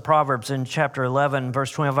was a Proverbs in chapter 11,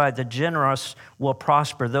 verse 25, the generous will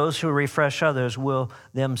prosper. Those who refresh others will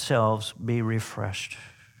themselves be refreshed.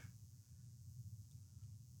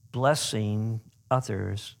 Blessing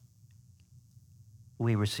others,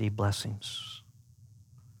 we receive blessings.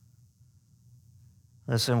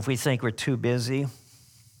 Listen, if we think we're too busy,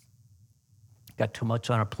 got too much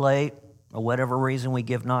on our plate, or whatever reason we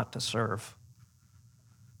give not to serve,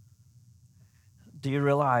 do you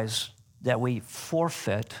realize that we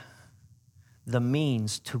forfeit the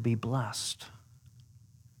means to be blessed?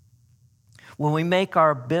 When we make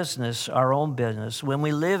our business our own business, when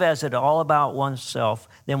we live as it all about oneself,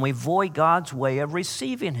 then we void God's way of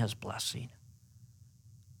receiving his blessing.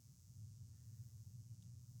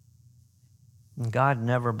 And God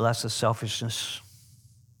never blesses selfishness.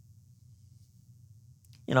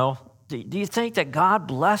 Do you think that God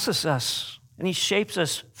blesses us and he shapes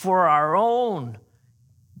us for our own,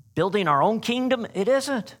 building our own kingdom? It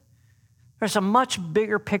isn't. There's a much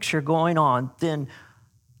bigger picture going on than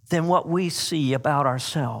what we see about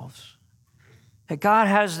ourselves. That God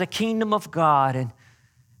has the kingdom of God, and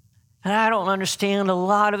I don't understand a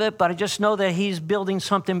lot of it, but I just know that he's building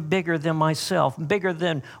something bigger than myself, bigger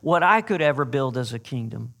than what I could ever build as a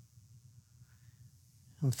kingdom.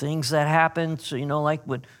 And things that happen, like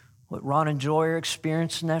what Ron and Joy are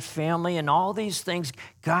experiencing in that family and all these things,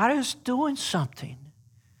 God is doing something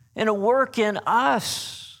and a work in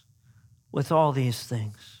us with all these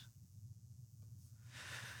things.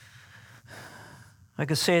 I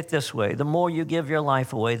could say it this way: the more you give your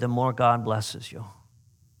life away, the more God blesses you.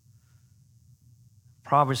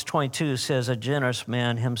 Proverbs 22 says, a generous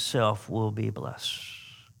man himself will be blessed.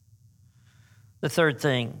 The third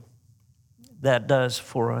thing that does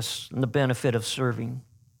for us, and the benefit of serving,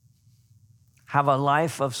 have a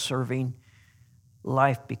life of serving,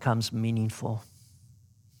 life becomes meaningful.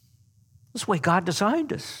 That's the way God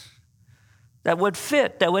designed us. That would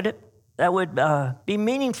fit, that would be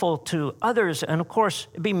meaningful to others, and of course,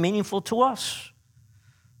 be meaningful to us.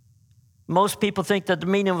 Most people think that the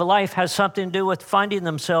meaning of life has something to do with finding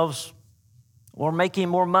themselves or making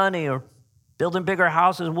more money or building bigger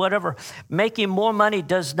houses, whatever. Making more money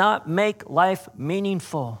does not make life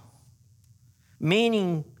meaningful.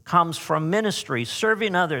 Meaning comes from ministry,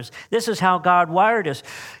 serving others. This is how God wired us.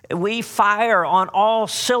 We fire on all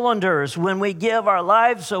cylinders when we give our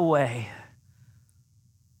lives away.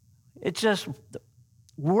 It just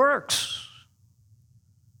works.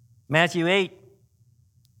 Matthew 8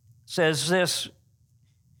 says this,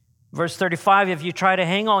 verse 35, if you try to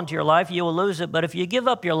hang on to your life, you will lose it. But if you give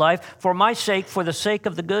up your life for my sake, for the sake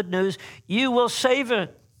of the good news, you will save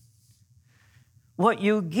it. What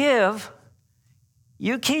you give,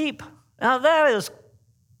 you keep. Now that is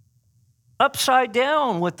upside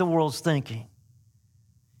down with the world's thinking.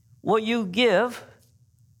 What you give,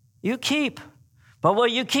 you keep. But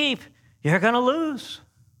what you keep, you're going to lose.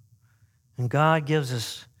 And God gives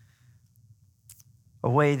us a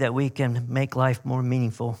way that we can make life more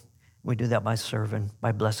meaningful. We do that by serving,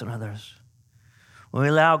 by blessing others. When we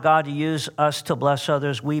allow God to use us to bless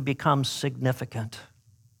others, we become significant.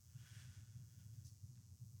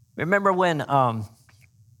 Remember when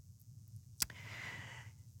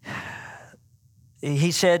he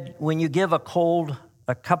said, when you give a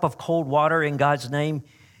cup of cold water in God's name,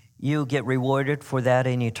 you get rewarded for that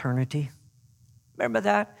in eternity? Remember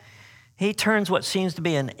that? He turns what seems to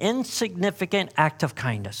be an insignificant act of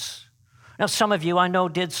kindness. Now, some of you I know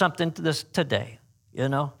did something to this today, you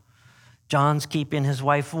know. John's keeping his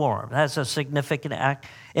wife warm. That's a significant act,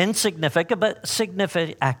 insignificant, but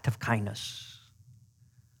significant act of kindness.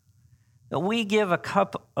 We give a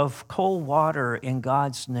cup of cold water in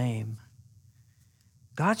God's name.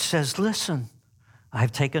 God says, listen,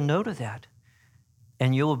 I've taken note of that,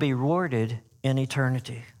 and you will be rewarded in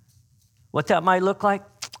eternity. What that might look like,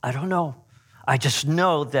 I don't know. I just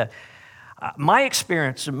know that my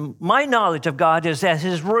experience, my knowledge of God is that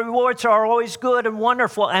his rewards are always good and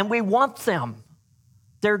wonderful, and we want them.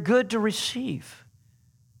 They're good to receive.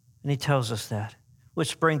 And he tells us that,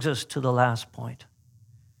 which brings us to the last point.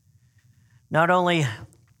 Not only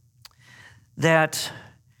that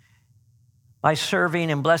by serving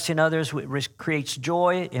and blessing others, it creates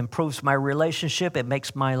joy, it improves my relationship, it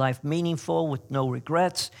makes my life meaningful with no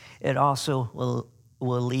regrets. It also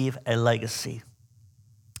will leave a legacy.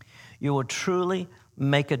 You will truly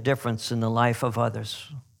make a difference in the life of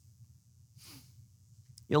others.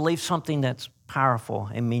 You'll leave something that's powerful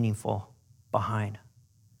and meaningful behind.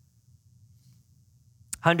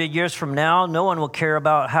 100 years from now, no one will care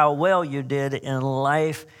about how well you did in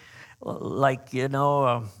life, like,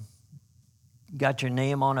 got your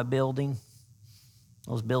name on a building.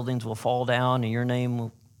 Those buildings will fall down and your name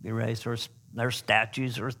will be erased. Or there's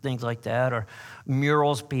statues or things like that, or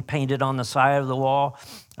murals be painted on the side of the wall.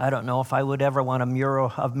 I don't know if I would ever want a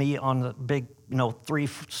mural of me on the big,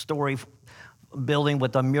 3-story building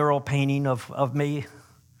with a mural painting of me.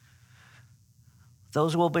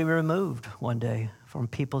 Those will be removed one day from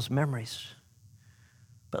people's memories.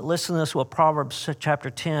 But listen to this, what Proverbs chapter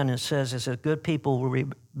 10, it says, is that good people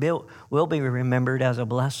will be remembered as a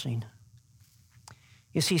blessing.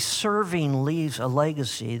 You see, serving leaves a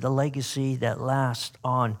legacy, the legacy that lasts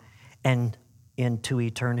on and into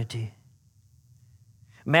eternity.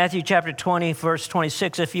 Matthew chapter 20, verse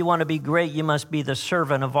 26, if you want to be great, you must be the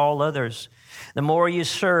servant of all others. The more you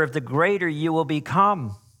serve, the greater you will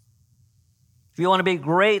become. If you want to be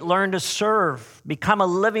great, learn to serve. Become a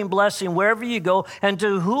living blessing wherever you go, and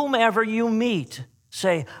to whomever you meet,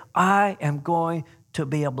 say, I am going to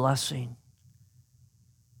be a blessing.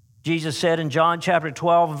 Jesus said in John chapter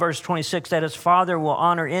 12, verse 26, that his Father will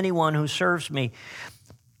honor anyone who serves me.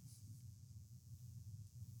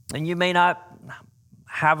 And you may not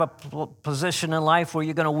have a position in life where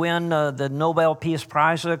you're going to win the Nobel Peace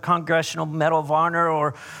Prize or the Congressional Medal of Honor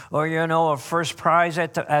or a first prize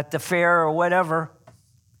at the fair or whatever.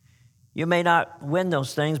 You may not win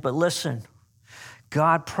those things, but listen,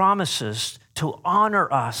 God promises to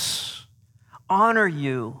honor us, honor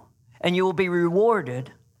you, and you will be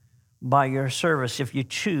rewarded by your service if you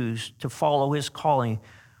choose to follow his calling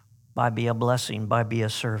by be a blessing, by be a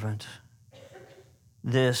servant.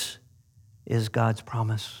 This is God's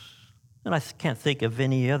promise. And I can't think of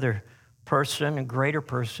any other person, a greater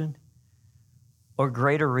person, or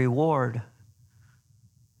greater reward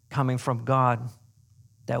coming from God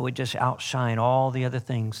that would just outshine all the other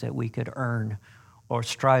things that we could earn or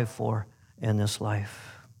strive for in this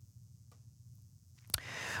life.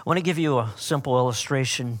 I want to give you a simple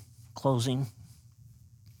illustration, closing.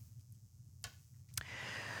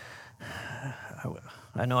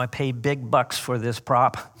 I know I paid big bucks for this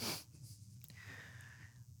prop.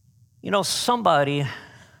 You know, somebody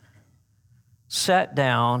sat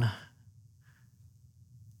down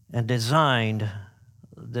and designed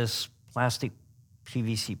this plastic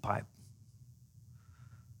PVC pipe.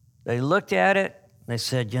 They looked at it, and they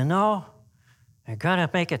said, you know, they're gonna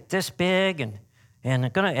make it this big, and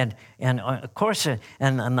of course,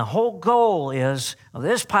 and the whole goal is,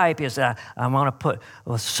 this pipe is that I'm gonna put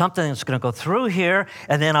something that's gonna go through here,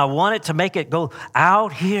 and then I want it to make it go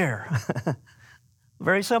out here.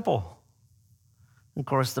 Very simple. Of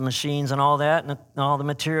course, the machines and all that, and all the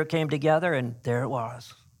material came together, and there it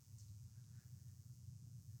was.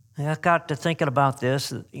 And I got to thinking about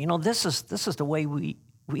this. You know, this is the way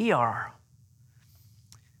we are.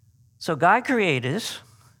 So God created us,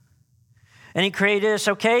 and He created us.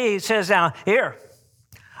 Okay, He says, "Now here,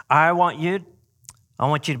 I want you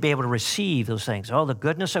to be able to receive those things. Oh, the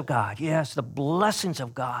goodness of God. Yes, the blessings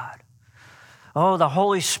of God. Oh, the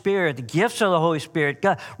Holy Spirit, the gifts of the Holy Spirit.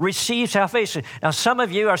 God, receive salvation." Now, some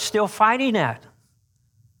of you are still fighting that.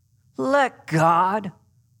 Let God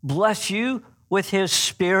bless you with His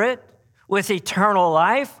Spirit, with eternal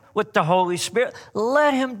life, with the Holy Spirit.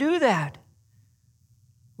 Let Him do that.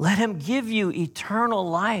 Let Him give you eternal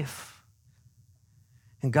life.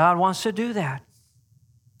 And God wants to do that.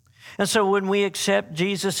 And so when we accept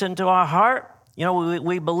Jesus into our heart, you know,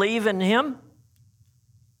 we believe in Him,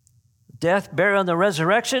 death, burial, and the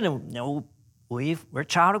resurrection, and you know, we're a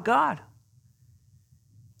child of God.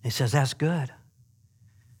 He says, that's good.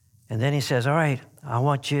 And then He says, all right, I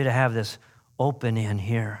want you to have this open in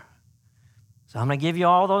here. So I'm going to give you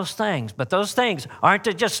all those things, but those things aren't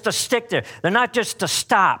just to stick there. They're not just to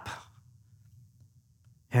stop.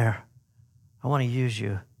 Here, I want to use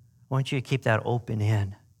you. I want you to keep that open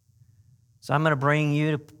in. So I'm going to bring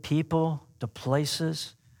you to people, to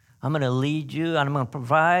places. I'm going to lead you, and I'm going to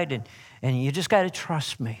provide, and you just got to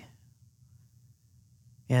trust me.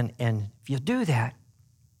 And if you do that,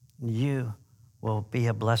 you will be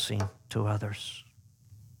a blessing to others.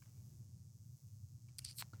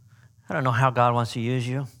 I don't know how God wants to use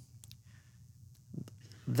you.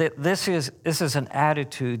 This is an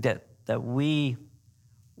attitude that we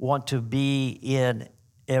want to be in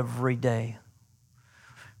every day.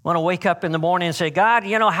 Want to wake up in the morning and say, God,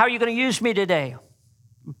 you know, how are you going to use me today?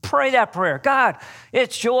 Pray that prayer. God,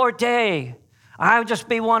 it's your day. I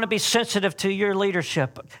want to be sensitive to your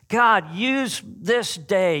leadership. God, use this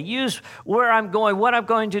day. Use where I'm going, what I'm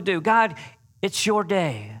going to do. God, it's your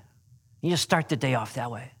day. You just start the day off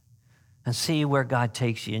that way and see where God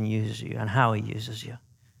takes you and uses you and how He uses you.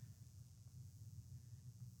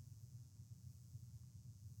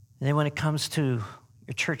 And then when it comes to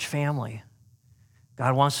your church family,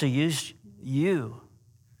 God wants to use you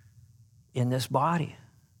in this body.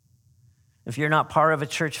 If you're not part of a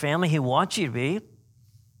church family, He wants you to be.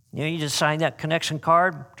 You know, you just sign that connection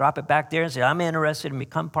card, drop it back there and say, I'm interested in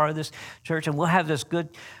become part of this church, and we'll have this good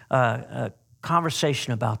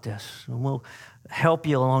conversation about this. And we'll help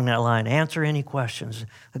you along that line, answer any questions.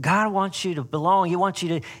 God wants you to belong. He wants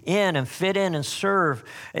you to in and fit in and serve.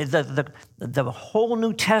 The whole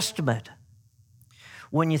New Testament,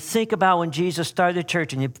 when you think about when Jesus started the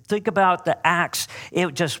church and you think about the Acts,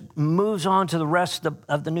 it just moves on to the rest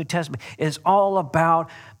of the New Testament. It's all about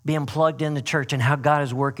being plugged in the church and how God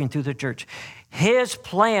is working through the church. His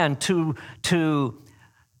plan to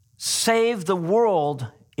save the world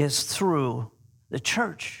is through the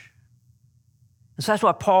church. And so that's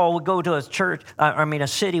why Paul would go to a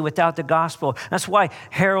city without the gospel. That's why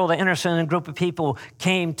Harold Anderson and a group of people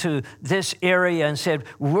came to this area and said,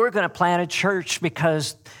 we're going to plant a church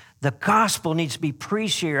because the gospel needs to be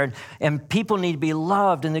preached here, and people need to be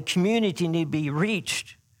loved, and the community need to be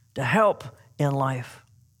reached to help in life.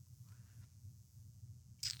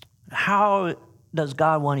 How does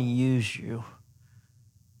God want to use you?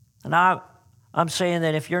 And I'm saying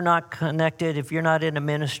that if you're not connected, if you're not in a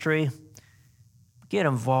ministry, get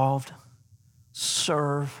involved,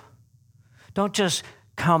 serve. Don't just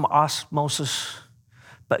come osmosis,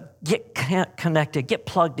 But get connected, get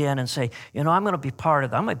plugged in and say, I'm going to be part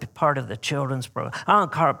of it. I'm going to be part of the children's program. I'm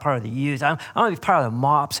going to be part of the youth. I'm going to be part of the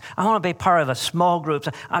MOPS. I want to be part of the small groups.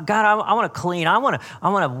 God, I want to clean. I want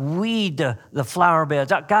to weed the flower beds.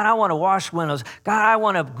 God, I want to wash windows. God, I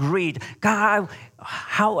want to greet. God,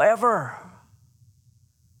 however,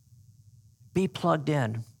 be plugged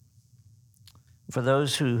in. For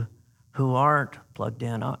those who aren't plugged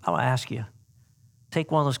in, I'll ask you,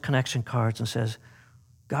 take one of those connection cards and says,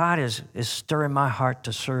 God is stirring my heart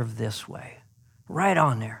to serve this way. Right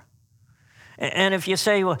on there. And if you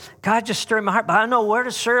say, well, God just stirring my heart, but I don't know where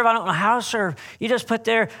to serve, I don't know how to serve, you just put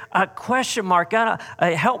there a question mark, God,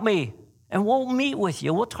 help me. And we'll meet with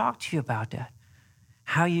you. We'll talk to you about that.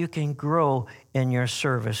 How you can grow in your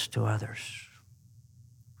service to others.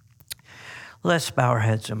 Let's bow our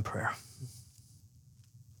heads in prayer.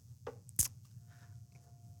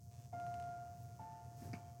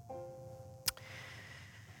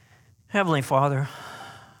 Heavenly Father,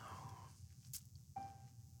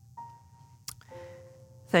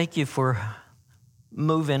 thank you for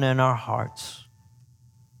moving in our hearts.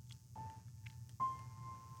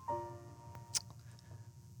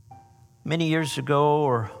 Many years ago,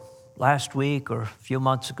 or last week, or a few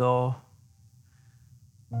months ago,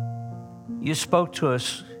 you spoke to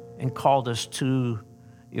us and called us to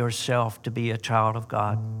yourself to be a child of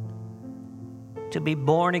God, to be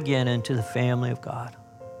born again into the family of God.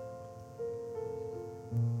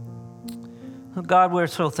 Oh God, we're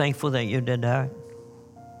so thankful that you did that.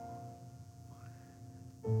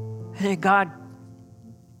 And God,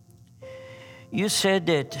 you said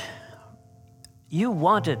that you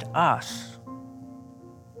wanted us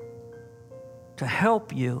to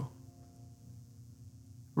help you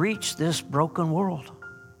reach this broken world.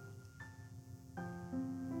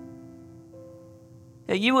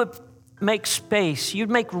 That you would make space, you'd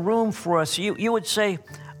make room for us. You would say,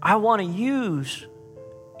 I want to use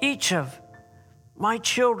each of my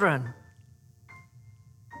children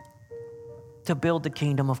to build the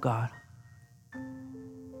kingdom of God.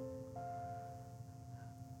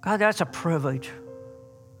 God, that's a privilege.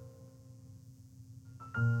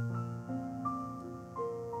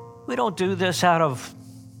 We don't do this out of,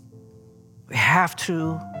 we have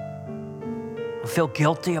to, I feel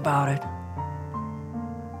guilty about it.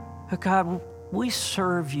 But God, we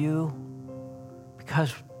serve you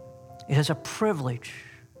because it is a privilege.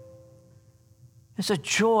 It's a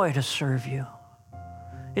joy to serve you.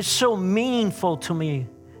 It's so meaningful to me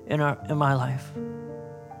in my life.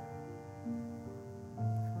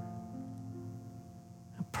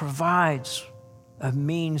 It provides a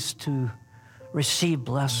means to receive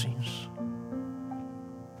blessings.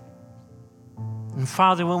 And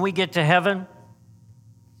Father, when we get to heaven,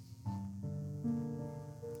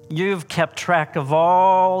 you've kept track of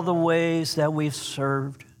all the ways that we've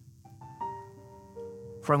served.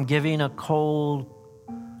 From giving a cold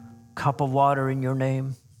cup of water in your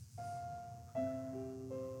name,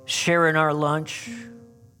 sharing our lunch,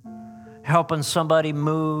 helping somebody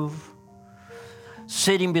move,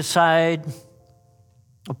 sitting beside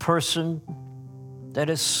a person that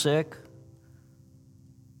is sick,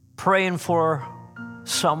 praying for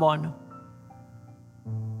someone,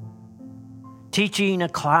 teaching a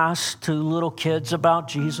class to little kids about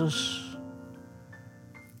Jesus,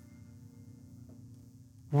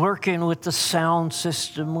 working with the sound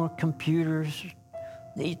system or computers,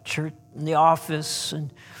 the church, the office,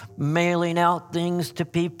 and mailing out things to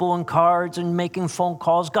people and cards and making phone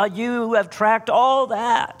calls. God, you have tracked all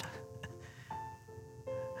that.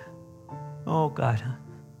 Oh, God.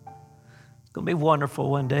 It's going to be wonderful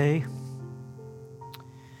one day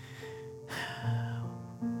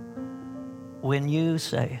when you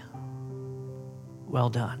say, well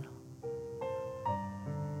done,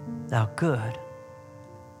 thou good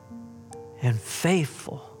and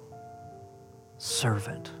faithful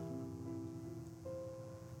servant.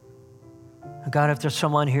 God, if there's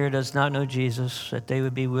someone here that does not know Jesus, that they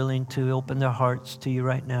would be willing to open their hearts to you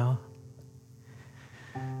right now.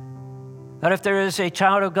 God, if there is a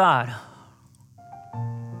child of God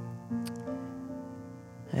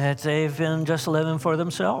that they've been just living for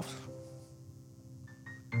themselves,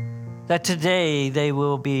 that today they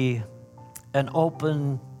will be an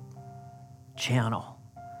open channel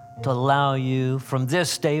to allow you from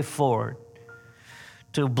this day forward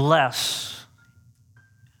to bless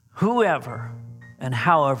whoever and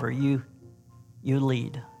however you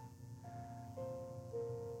lead.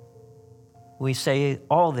 We say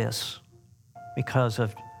all this because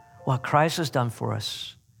of what Christ has done for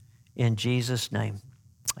us. In Jesus' name,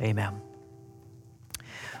 amen.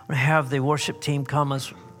 I'm going to have the worship team come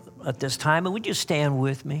at this time, and would you stand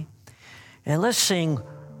with me? And let's sing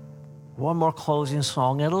one more closing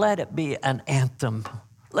song, and let it be an anthem.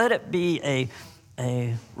 Let it be a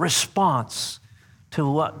response to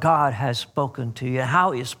what God has spoken to you,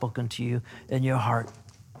 how He has spoken to you in your heart.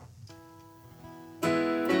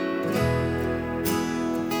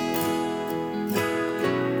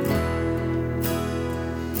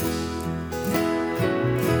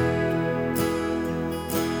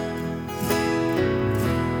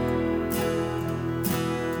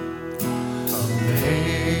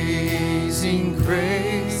 Amazing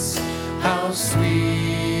grace, how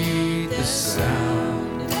sweet the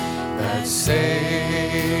sound that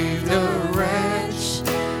saved a wretch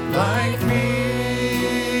like me.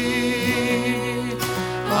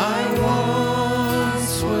 I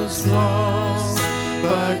once was lost,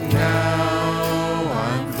 but now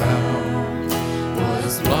I'm found.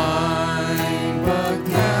 Was blind, but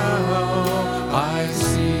now I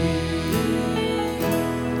see.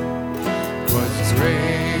 'Twas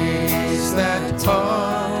grace that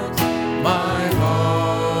taught my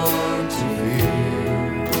heart to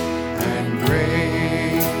fear, and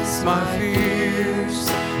grace my fears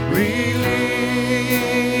relieved.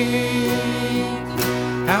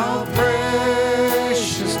 How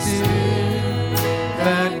precious did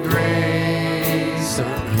that grace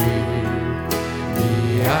appear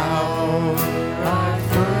the hour I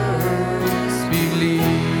first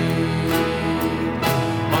believed.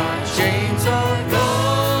 My chains are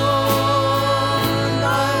gone,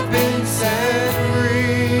 I've been set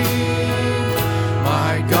free.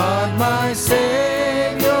 My God, my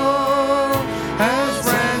Savior, has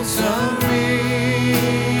ransomed me,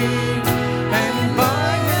 and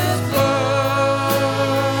by His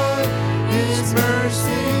blood, His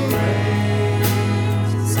mercy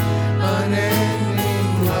reigns,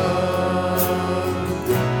 unending love,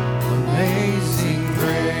 amazing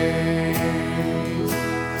grace.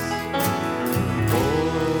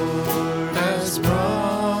 Lord has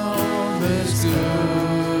promised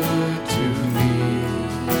good to me.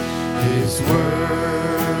 His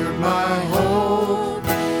word my hope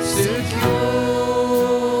secures.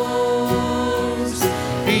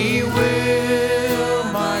 He will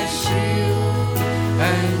my shield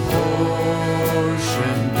and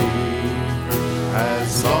portion be,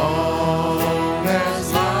 as long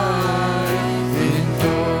as life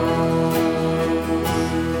endures.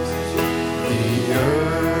 The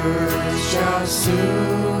earth shall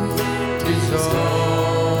soon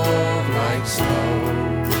dissolve like snow.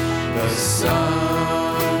 The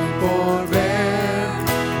sun forbear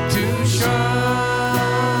to shine,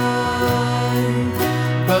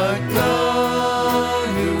 but God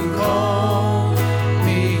who called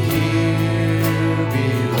me here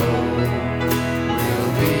below will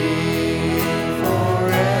be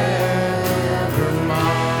forever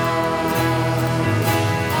mine.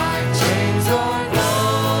 My chains are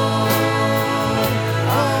gone,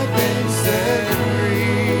 I've been set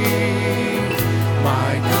free.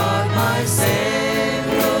 My God, my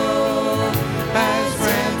Savior, has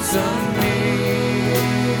ransomed me,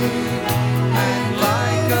 and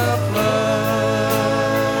like a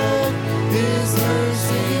flood, His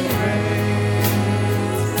mercy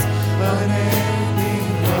reigns, unending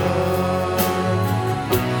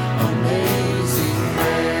love, amazing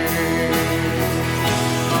grace.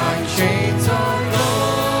 My chains are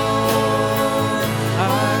gone,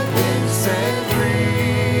 I've been set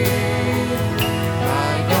free.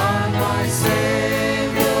 My God, my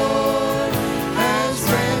Savior, has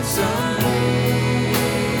ransomed me,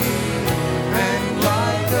 and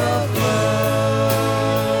like a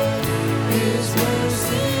flood, His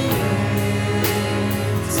mercy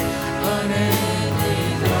reigns,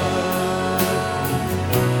 unending love,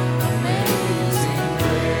 amazing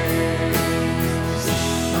grace,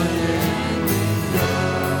 unending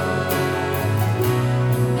love,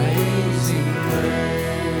 amazing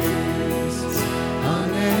grace,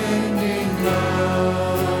 unending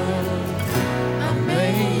love,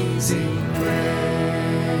 amazing grace.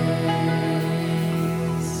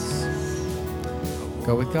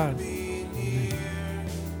 Go with God.